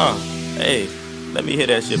 Hey, let me hear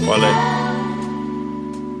that shit, parlay.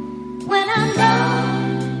 When I'm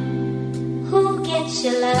gone, who gets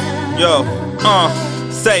your love?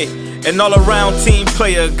 Yo, say. An all-around team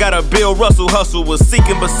player, got a Bill Russell hustle. Was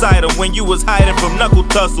seeking beside him when you was hiding from knuckle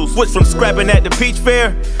tussle. Switch from scrapping at the Peach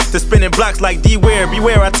Fair to spinning blocks like D-Ware.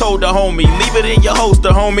 Beware, I told the homie, leave it in your holster,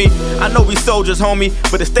 homie. I know we soldiers, homie,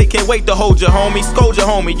 but the state can't wait to hold your homie. Scold your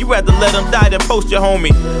homie, you rather let him die than post your homie.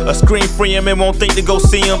 A scream free him and won't think to go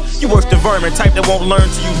see him. You worse than vermin, type that won't learn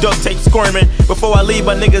till you duct tape squirming. Before I leave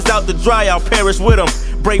my niggas out to dry, I'll perish with them.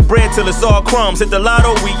 Break bread till it's all crumbs. Hit the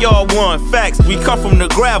lotto, we all won. Facts, we come from the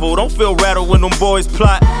gravel. Don't feel rattled when them boys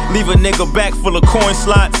plot. Leave a nigga back full of coin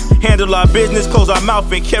slots. Handle our business, close our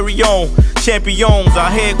mouth and carry on. Champions,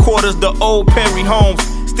 our headquarters, the old Perry Homes.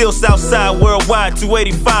 Still Southside worldwide,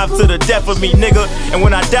 285 to the death of me, nigga. And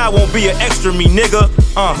when I die, won't be an extra me, nigga.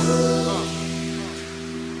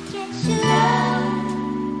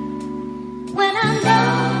 When I'm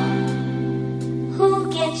gone,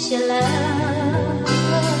 who gets your love?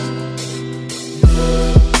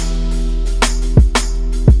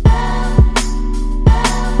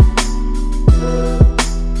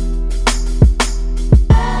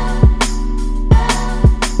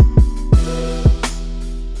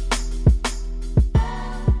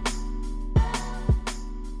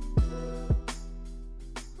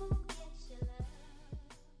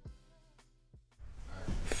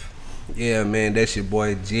 Yeah, man, that's your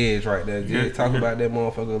boy Jizz right there. Jizz, talk about that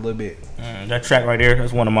motherfucker a little bit. That track right there,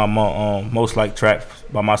 that's one of my most liked tracks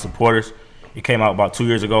by my supporters. It came out about 2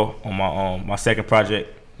 years ago on my second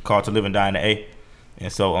project called To Live and Die in the A.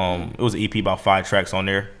 And so it was an EP about 5 tracks on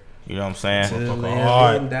there. You know what I'm saying? To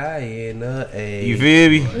live and die in the A. You feel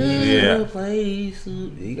me? Yeah.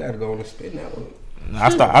 You gotta go on and spin that one. I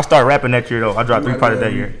started rapping that year though. I dropped 3 projects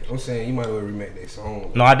that year. I'm saying you might well remake that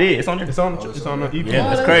song. No, I did. It's on there. It's on the EP. Yeah,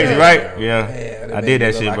 that's crazy, right? Yeah, I did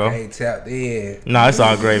that shit, bro. I ain't tapped in. Nah, it's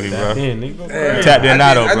all gravy, bro. Tapped in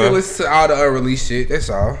now, though, bro. I just listen to all the unreleased shit. That's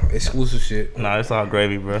all. Exclusive shit. Nah, it's all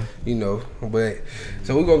gravy, bro. You know, but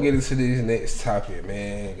so we're gonna get into this next topic,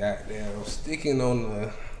 man. Goddamn, sticking on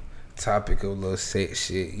the topic of little sex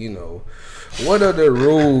shit. You know, what are the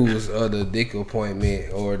rules of the dick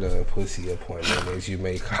appointment or the pussy appointment, as you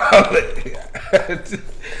may call it?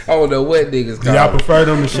 I don't know what niggas call it. Do y'all prefer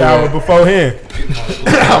them to shower beforehand?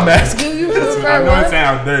 I'm asking. Do you prefer I know it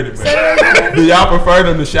sounds dirty, but do y'all prefer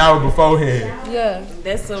them to shower beforehand? Yeah,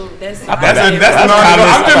 that's I'm just making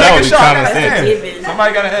sure.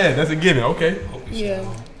 Somebody got to add. That's a given. Okay. Yeah.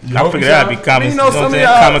 I figured that'd be common. You know, some of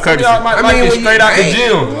y'all might get straight out the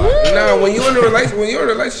gym. Nah, when you in a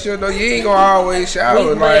relationship, though, you ain't gonna always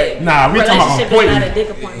shower. Like, nah, we talking about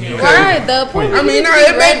appointment. Right, the appointment. I mean, nah,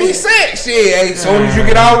 it may be sex. Shit, hey, as soon as you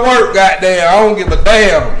get out of work, goddamn, I don't give a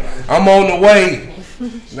damn. I'm on the way.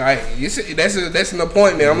 Like, you see, that's an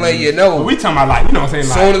appointment. I'm letting you know. We talking about, like, you know what I'm saying?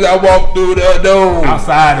 As soon as I walk through the door,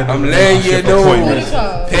 outside of the I'm letting you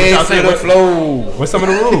know. Pants to the floor. What's some of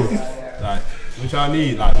the rules? Like, what y'all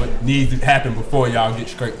need? Like, what needs to happen before y'all get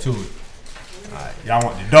straight to it? Like, y'all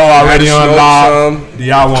want the door already unlocked? Do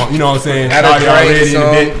y'all want, you know what I'm saying? Y'all already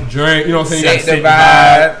in the drink, you know what I'm saying? You gotta set the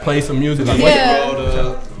vibe, play some music. Like,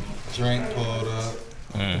 drink pulled up,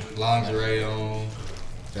 lingerie on,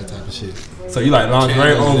 that type of shit. So you like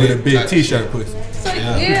lingerie on with a big t-shirt pussy?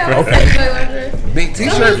 Yeah. Okay. Big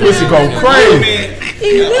t-shirt pussy go crazy.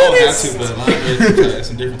 That's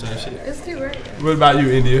some different type of shit. It's cute, right? What about you,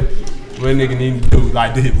 India? What nigga need to do?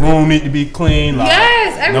 Like, does his room need to be clean? Like,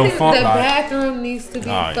 yes, everything. No funk, the like, bathroom needs to be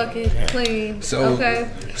fucking clean.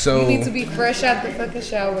 So, you need to be fresh out the fucking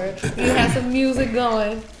shower. You have some music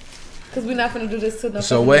going, cause we're not gonna do this to no.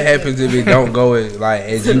 So what happens if it don't go like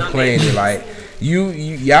as you planned it? Like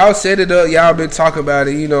y'all set it up, y'all been talking about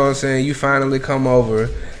it. You know what I'm saying? You finally come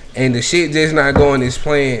over, and the shit just not going as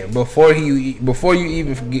planned before you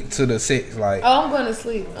even get to the sex. Like, oh, I'm going to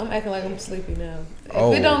sleep. I'm acting like I'm sleepy now.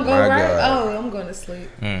 If it don't go right, I'm going to sleep.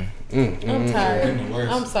 I'm tired.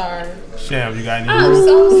 I'm sorry. Sham, you got any I'm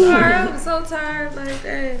so sorry. I'm so tired. Like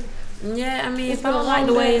that. Yeah, I mean, if I don't like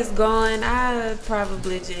the way it's going, I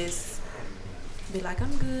probably just be like,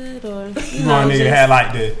 I'm good, or you know, nigga had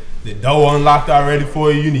like the door unlocked already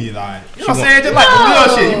for you. You need like, you know what I'm saying, just like the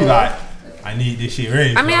little shit. You be like, I need this shit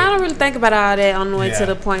ready. I mean, I don't really think about all that on the way to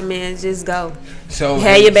the appointment. Just go. So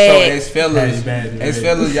have your bag. So as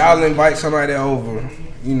fellas, y'all invite somebody over.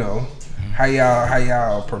 you know, how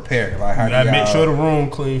y'all prepare? Like, how you gotta make sure the room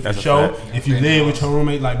clean for sure. If you live with your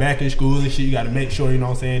roommate, like back in school and shit, you gotta make sure, you know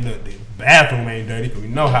what I'm saying, the bathroom ain't dirty, because we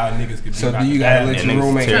know how niggas can be. So do you gotta let your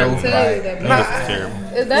roommate know? Like,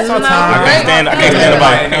 that's sometimes I can't stand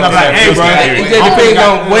about it. Hey, bro, it just depends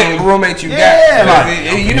on what roommate you got.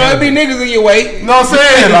 Yeah, you know, it be niggas in your way. You know what I'm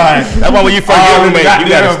saying? Like, that's why when you first get a roommate, you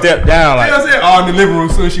gotta step down. Like, you know what I'm saying? All in the living room,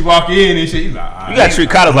 soon as she walk in and shit, you like, you gotta treat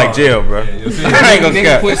college like jail, bro. I ain't gonna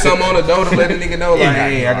nigga put something on the door to let a nigga know, like,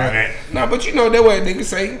 hey, I got that. Nah, but you know that way niggas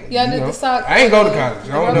say. Y'all did the sock. I ain't go to college.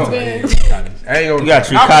 I don't know. I ain't go. You gotta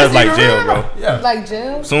treat college like jail, bro. Like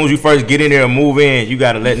jail. As soon as you first get in there and move in, you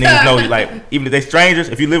gotta let niggas know. Like, even if they strangers,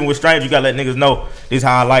 if you living with strangers, you gotta let niggas know this is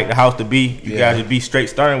how I like the house to be. You guys just be straight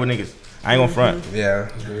stern with niggas. I ain't gonna front. Yeah.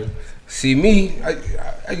 See me,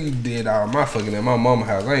 I did all my fucking at my mama's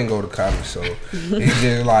house. I ain't go to college, so it's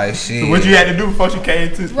just like shit. So what you had to do before you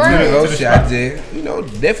came to? Shit, I did, you know,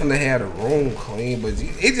 definitely had a room clean, but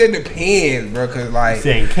it just depends, bro. Cause like,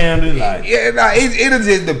 saying candle, like, yeah, like it'll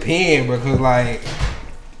just depend, bro. Cause like,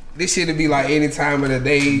 this shit'll be like any time of the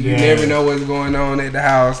day. You never know what's going on at the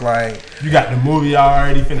house. Like, you got the movie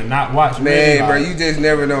already finna not watch, man, like, bro. You just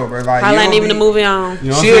never know, bro. Like, I ain't even the movie on.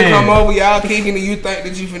 You know she'll come over, y'all kicking, and you think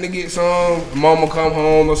that you finna get some. Mama come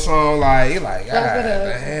home or something. Like, you're like, God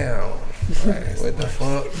damn, like, what the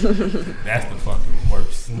fuck? That's the fucking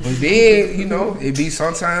worst. But then, you know, it be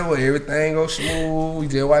sometimes where everything goes smooth. You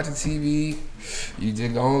just watching TV. You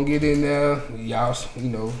just gonna get in there. Y'all, you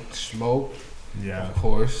know, smoke. Yeah, of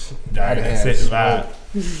course. Gotta have the smoke.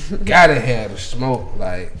 Gotta have the smoke.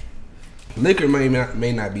 Like, liquor may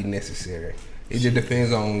not be necessary. It just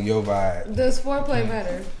depends on your vibe. Does foreplay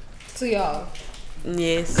matter to y'all?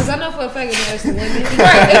 Yes. Because I know for a fact it matters to women.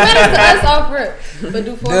 Right, it matters to us off rip. But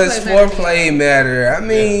does foreplay matter? I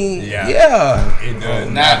mean, yeah. It does.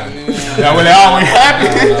 Now, will it always happen?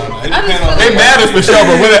 It matters for sure,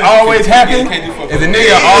 but will it always happen? Is the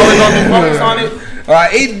nigga always gonna be focused on it?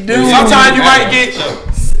 It do. Sometimes you might get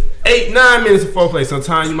 8-9 minutes of foreplay.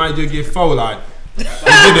 Sometimes you might just get 4. Like, it just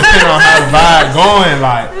depends on how the vibe going.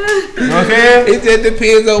 Like, you know what I'm saying? It just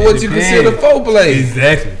depends on what you consider foreplay.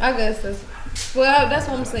 Exactly. I guess that's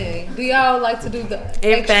what I'm saying. Do y'all like to do the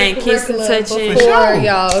everything, kissing, touching, before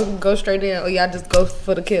y'all go straight in, or y'all just go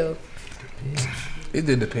for the kill? It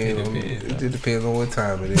just depends on. It just depends on what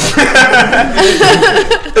time it is.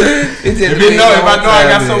 If I know I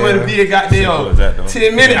got somewhere to be a goddamn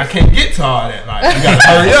 10 minutes, I can't get to all that. Like, you gotta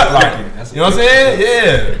hurry up, like, you know what I'm saying?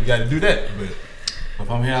 Yeah, you gotta do that. But if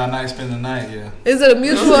I'm here all night, spend the night, yeah. Is it a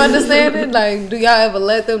mutual understanding? Like, do y'all ever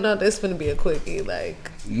let them know this finna be a quickie? Like,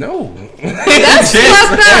 no. That's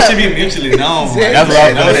fucked up. That should be mutually known. That's what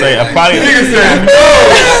I was gonna say. I probably nigga said no.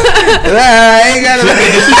 I ain't gotta look at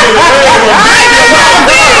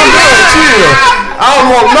I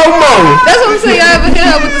don't want no more. That's what I'm saying. Y'all ever hit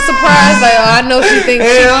her with the surprise? Like, oh, I know she thinks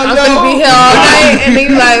I'm gonna be here all night, and then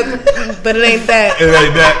you like, but it ain't that. It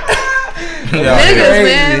ain't that. Niggas,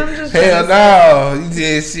 man. Hell no. You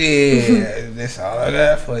just shit. That's all I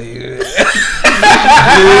got for you.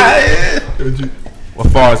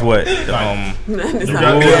 As far as what? Like, you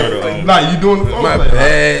doing the phone? My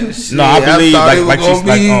bad. No, I believe like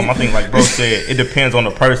I think like bro said, it depends on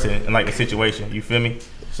the person and like the situation. You feel me?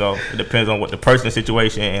 So it depends on what the person's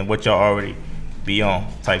situation and what y'all already be on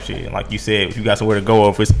type shit. And like you said, if you got somewhere to go, or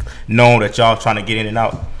if it's known that y'all trying to get in and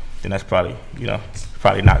out, then that's probably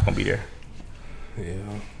probably not gonna be there.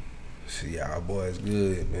 Yeah. See, y'all boys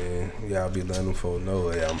good, man. Y'all be letting them folks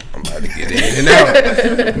know I'm about to get in and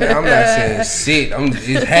out. Man, I'm not saying shit.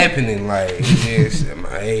 It's happening. Like, it's just,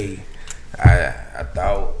 hey, I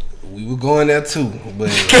thought we were going there too, but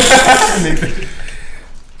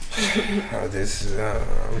I'm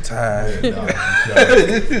tired.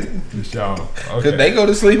 Cause they go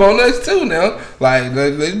to sleep on us too now. Like,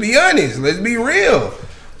 let's be honest. Let's be real.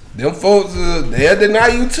 Them folks, they'll deny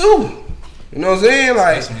you too. You know what I'm saying?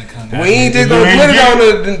 Like, we ain't just gonna put it on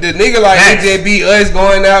the nigga like it just be us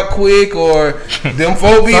going out quick, or them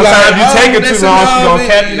folk be sometimes like, you take it too long, she gonna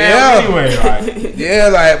cap you down anyway. Like,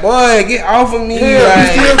 yeah, like, boy, get off of me.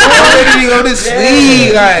 Like, I'm ready to go to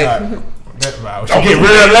sleep. Like, don't get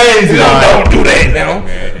real lazy. Don't do that now.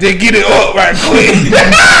 Just get it up right quick.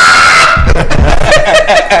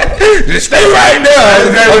 Just stay right there.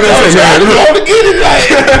 I'm trying to get it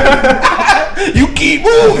right. You keep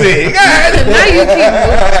moving. Now you keep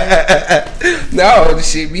moving. No,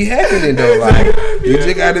 this shit be happening though. Like, you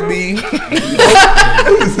just gotta be. Bro,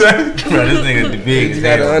 this nigga the big. You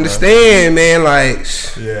gotta understand, man. Like,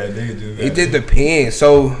 yeah, nigga do that. It just depends.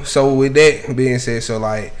 So with that being said, so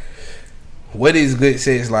like, what is good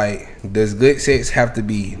sex like? Does good sex have to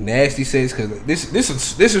be nasty sex? Because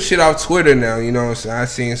this is shit off Twitter now. You know what I'm saying? I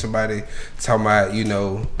seen somebody talking about, you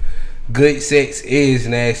know, good sex is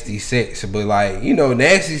nasty sex, but like, you know,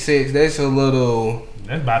 nasty sex, that's a little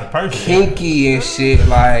by the person, kinky and shit.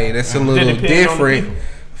 Like that's a little different.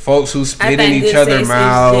 Folks who spit in each other's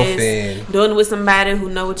mouth and doing it with somebody who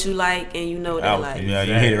know what you like and you know what they like. Yeah,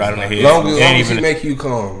 you hit it right on the head. Long as it make you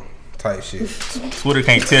calm, type shit. Twitter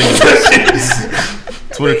can't tell you.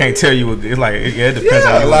 Twitter can't tell you. It's like it depends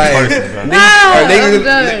on the person.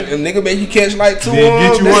 A nigga make you catch like 2 on.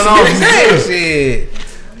 Get you one on. Shit.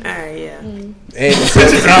 All right, yeah. And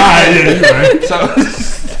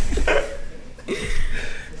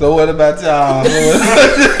so what about y'all?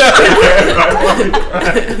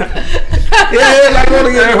 Yeah, like what do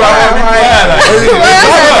I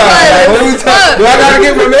gotta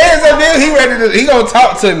get my man's up there? He ready to? He gonna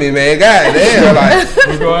talk to me, man. God damn, like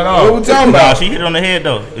what's going on? What we talking about? She hit it on the head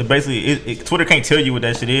though. It basically, Twitter can't tell you what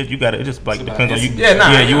that shit is. You got it just like depends on you.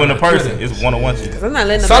 You and the person. It's one-on-one shit. I'm not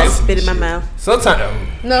letting nobody spit in my mouth.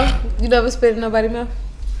 Sometimes. No, you never spit in nobody's mouth.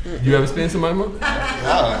 You ever spit in somebody's mouth?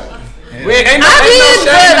 I didn't.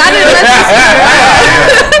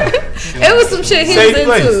 It was some shit he was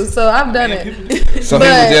into, so I've done it. So he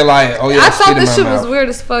was just like, oh yeah, I thought this shit was weird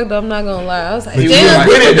as fuck though. I'm not gonna lie. I was like,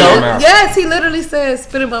 damn, yes, he literally said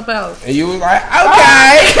spit in my mouth. And you was like,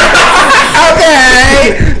 okay,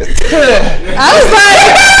 okay. I was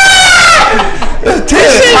like,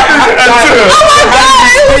 this shit. Oh my god,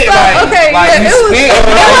 it was so okay. Yeah, it was.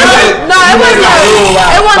 No, it wasn't.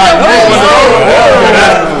 It wasn't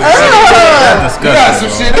You got some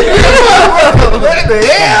shit. What the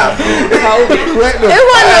hell? It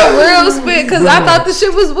wasn't a real spit because I thought the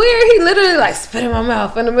shit was weird. He literally like spit in my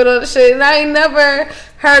mouth in the middle of the shit, and I ain't never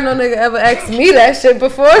heard no nigga ever ask me that shit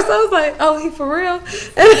before. So I was like, oh, he for real?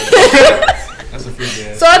 That's a freak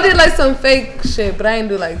ass. So I did like some fake shit, but I ain't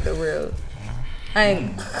do like the real. I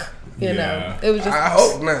ain't. You know, it was just. I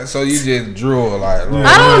hope not. So you just drew like. I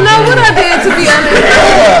don't know what I did, to be honest.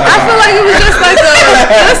 I feel like it was just like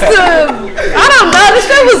I don't know. This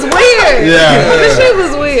shit was weird. Yeah. This shit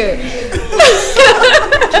was weird.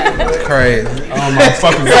 Crazy. Oh my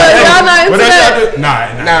fucking god. So y'all not into that?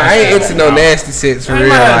 Nah, I ain't into no nasty sex for real.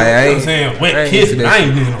 Like, I ain't saying wet kiss. I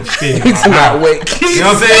ain't doing no spit. It's not wet kiss. You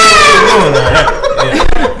know what I'm saying?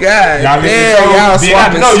 God damn, y'all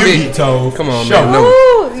swapping spit. Come on, man. No.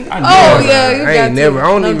 Oh yeah, you I ain't never.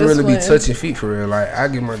 I don't even really be one. touching feet for real. Like I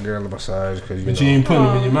give my girl a massage because you ain't putting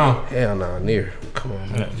them in your mouth. Hell no, near. Come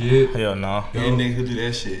on, man. Yeah. Hell no. Any nigga who do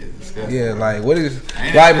that shit. Yeah, like what is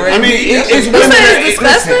like, bro? I mean, it's women. That,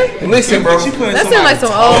 Disgusting. Listen, bro. That sounds like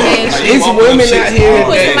some old man shit. It's women out here.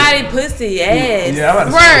 Put somebody pussy ass. Yeah,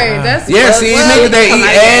 right. That's see, it's niggas that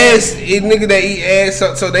eat ass. It's niggas that eat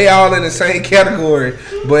ass. So they all in the same category.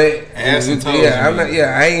 But ass and toes. Yeah, I'm not.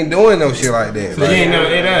 Yeah, I ain't doing no shit like that. So you ain't never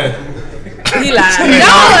ate ass. He lied.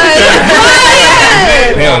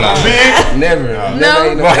 Hell no. Never. No.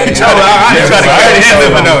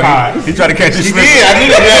 He tried to catch his slip. I knew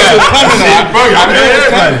that was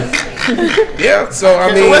coming. Yeah. So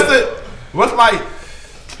I mean, what's like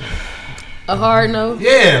a hard no?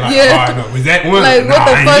 Yeah, like yeah. A hard no. Was that one? Like what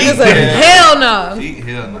the fuck is a hell no?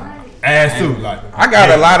 Hell no. Ass too, like I got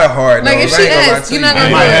a lot of hard. Like if she asks, you're not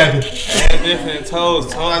gonna do it. Different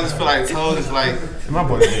toes. I just feel like toes is like. My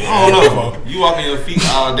boy. I don't know. You walk on your feet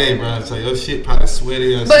all day, bro. So your shit probably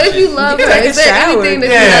sweaty. Or but if you love her, is there anything that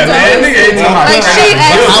you like? She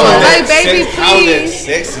asked for, like, baby, please.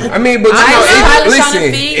 I mean, but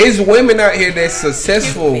listen, it's women out here that's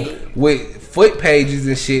successful with foot pages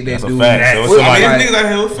and shit that do that. Niggas out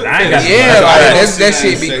here with foot pages. Yeah, like that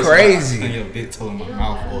shit be crazy. Your big toe in my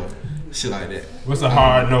mouth or shit like that. What's a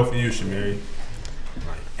hard no for you, Shamiri?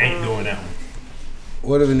 Ain't doing that one.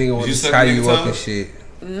 What if a nigga want to tie you up and shit?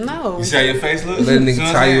 No. You see how your face looks? Let a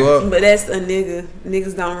nigga tie you up. But that's a nigga.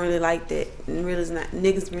 Niggas don't really like that. Niggas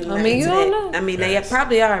really not into that. I mean, they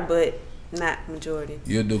probably are, but not majority.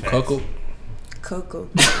 You'll do cuckoo? Cuckoo.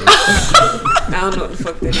 I don't know what the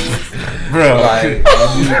fuck that is. Bro, like,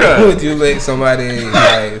 would you let somebody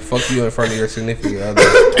like fuck you in front of your significant other?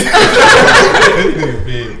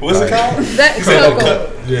 What's it called? That's cuckoo.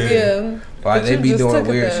 Yeah. Like they be doing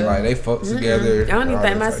weird shit, like they fuck together. I don't even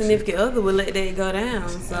think my significant other would let that go down.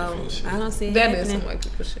 So I don't see that is some white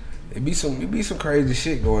people shit. It be some crazy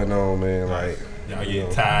shit going on, man. Like y'all getting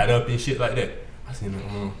tied up and shit like that. I seen it.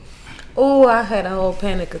 Oh, I had a whole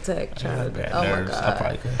panic attack trying to. Oh my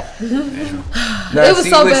god! It was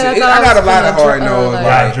so bad. I got a lot of hard no's.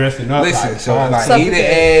 Like dressing up. Listen, so like eating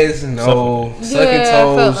ass, no. Sucking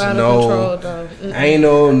toes, no.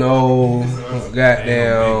 Anal, no.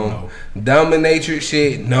 Goddamn. Dominatrix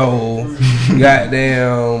shit, no.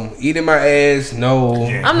 Goddamn, eating my ass, no.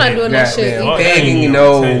 I'm not doing that shit. Pegging,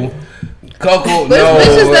 no. Cuckold, but no.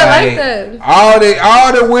 Bitches that like that. All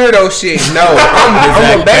the weirdo shit, no.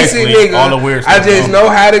 I'm a basic nigga. All the weird stuff, I just know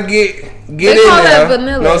how to get in there. You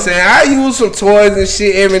know what I'm saying? I use some toys and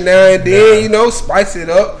shit every now and then. You know, spice it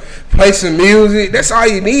up. Play some music. That's all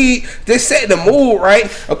you need. Just set the mood right.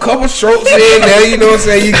 A couple strokes in there. You know what I'm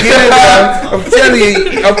saying? You get it done. I'm telling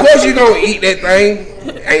you. Of course you gonna eat that thing.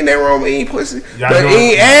 Ain't that wrong with eating pussy? But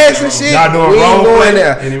eating ass and shit, we ain't going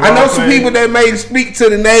there. I know some people that may speak to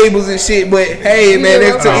the neighbors and shit, but hey, man,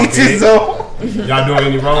 that's to each his own. Y'all doing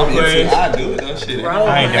any role play? I do it. That shit.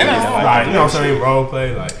 I ain't definitely like, you know what I'm saying, role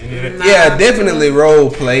play, like yeah, definitely role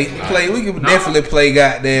play. We can definitely play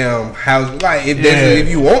goddamn house, like if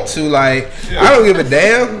you want to, like I don't give a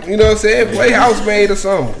damn. You know what I'm saying? Play housemaid or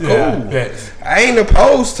something. Cool. I ain't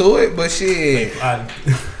opposed to it, but shit.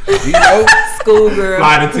 You know, schoolgirl.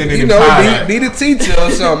 You know, be the teacher or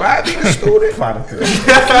something. I be the student. Let's just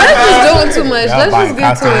doing too much. Let's just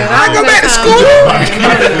get to it. I go back to school.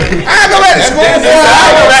 I go back to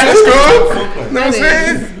school. You know what I'm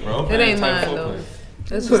saying? It ain't mine though.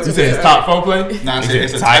 You said it's top foreplay? Nah,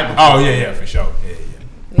 it's a type. Oh yeah, for sure.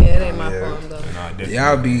 Yeah, it ain't my phone though.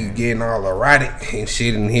 Y'all be getting all erotic and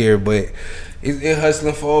shit in here, but. It's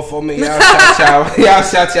hustling for me. Y'all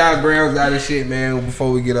shout y'all grounds out of shit, man.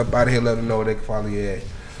 Before we get up out of here, let them know where they can follow you at.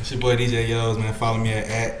 It's your boy DJ Yos, man. Follow me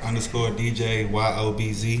at @_DJ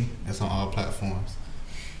YOBZ. That's on all platforms.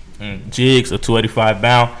 Jigs of 285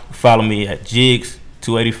 bound. Follow me at Jigs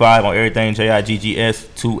 285 on everything. JIGGS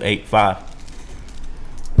 285.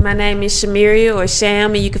 My name is Shamiria or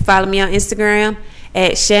Sham, and you can follow me on Instagram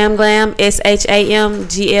at Shamglam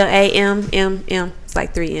SHAMGLAMMM. It's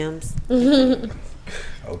like 3 M's.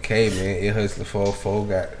 Okay, man. It hustling for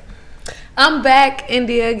got. I'm back,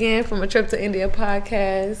 India again from a trip to India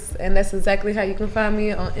podcast, and that's exactly how you can find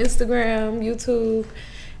me on Instagram, YouTube,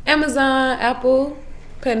 Amazon, Apple,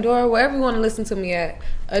 Pandora, wherever you want to listen to me at.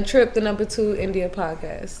 A trip to #2 India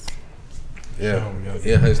podcast. Yeah,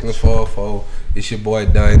 it hustling for. It's your boy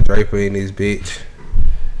Don Draper in this bitch.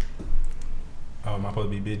 Oh, am I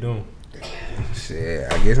supposed to be Big Doom?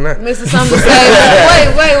 Shit, I guess not. Mr. Something to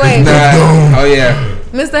say. Wait. Nah. Oh yeah.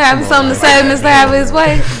 Mr. Having something to say. Mr. Having his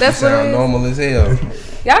way. That's what it is. Normal as hell.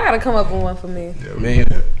 Y'all gotta come up with one for me. Yeah, man.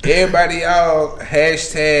 Everybody, y'all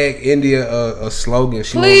hashtag India a slogan.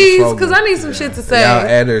 Please, because I need some shit to say. Y'all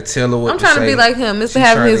add her, tell her what I'm trying to be like him. Mr.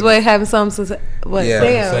 Having his way, having something to say. What? Yeah.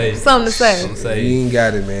 Damn. Something to say. You ain't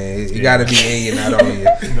got it, man. You gotta be in you, not on you.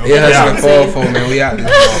 It hustling for man. We out this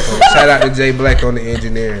motherfucker. Shout out to Jay Black on the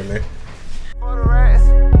engineering, man.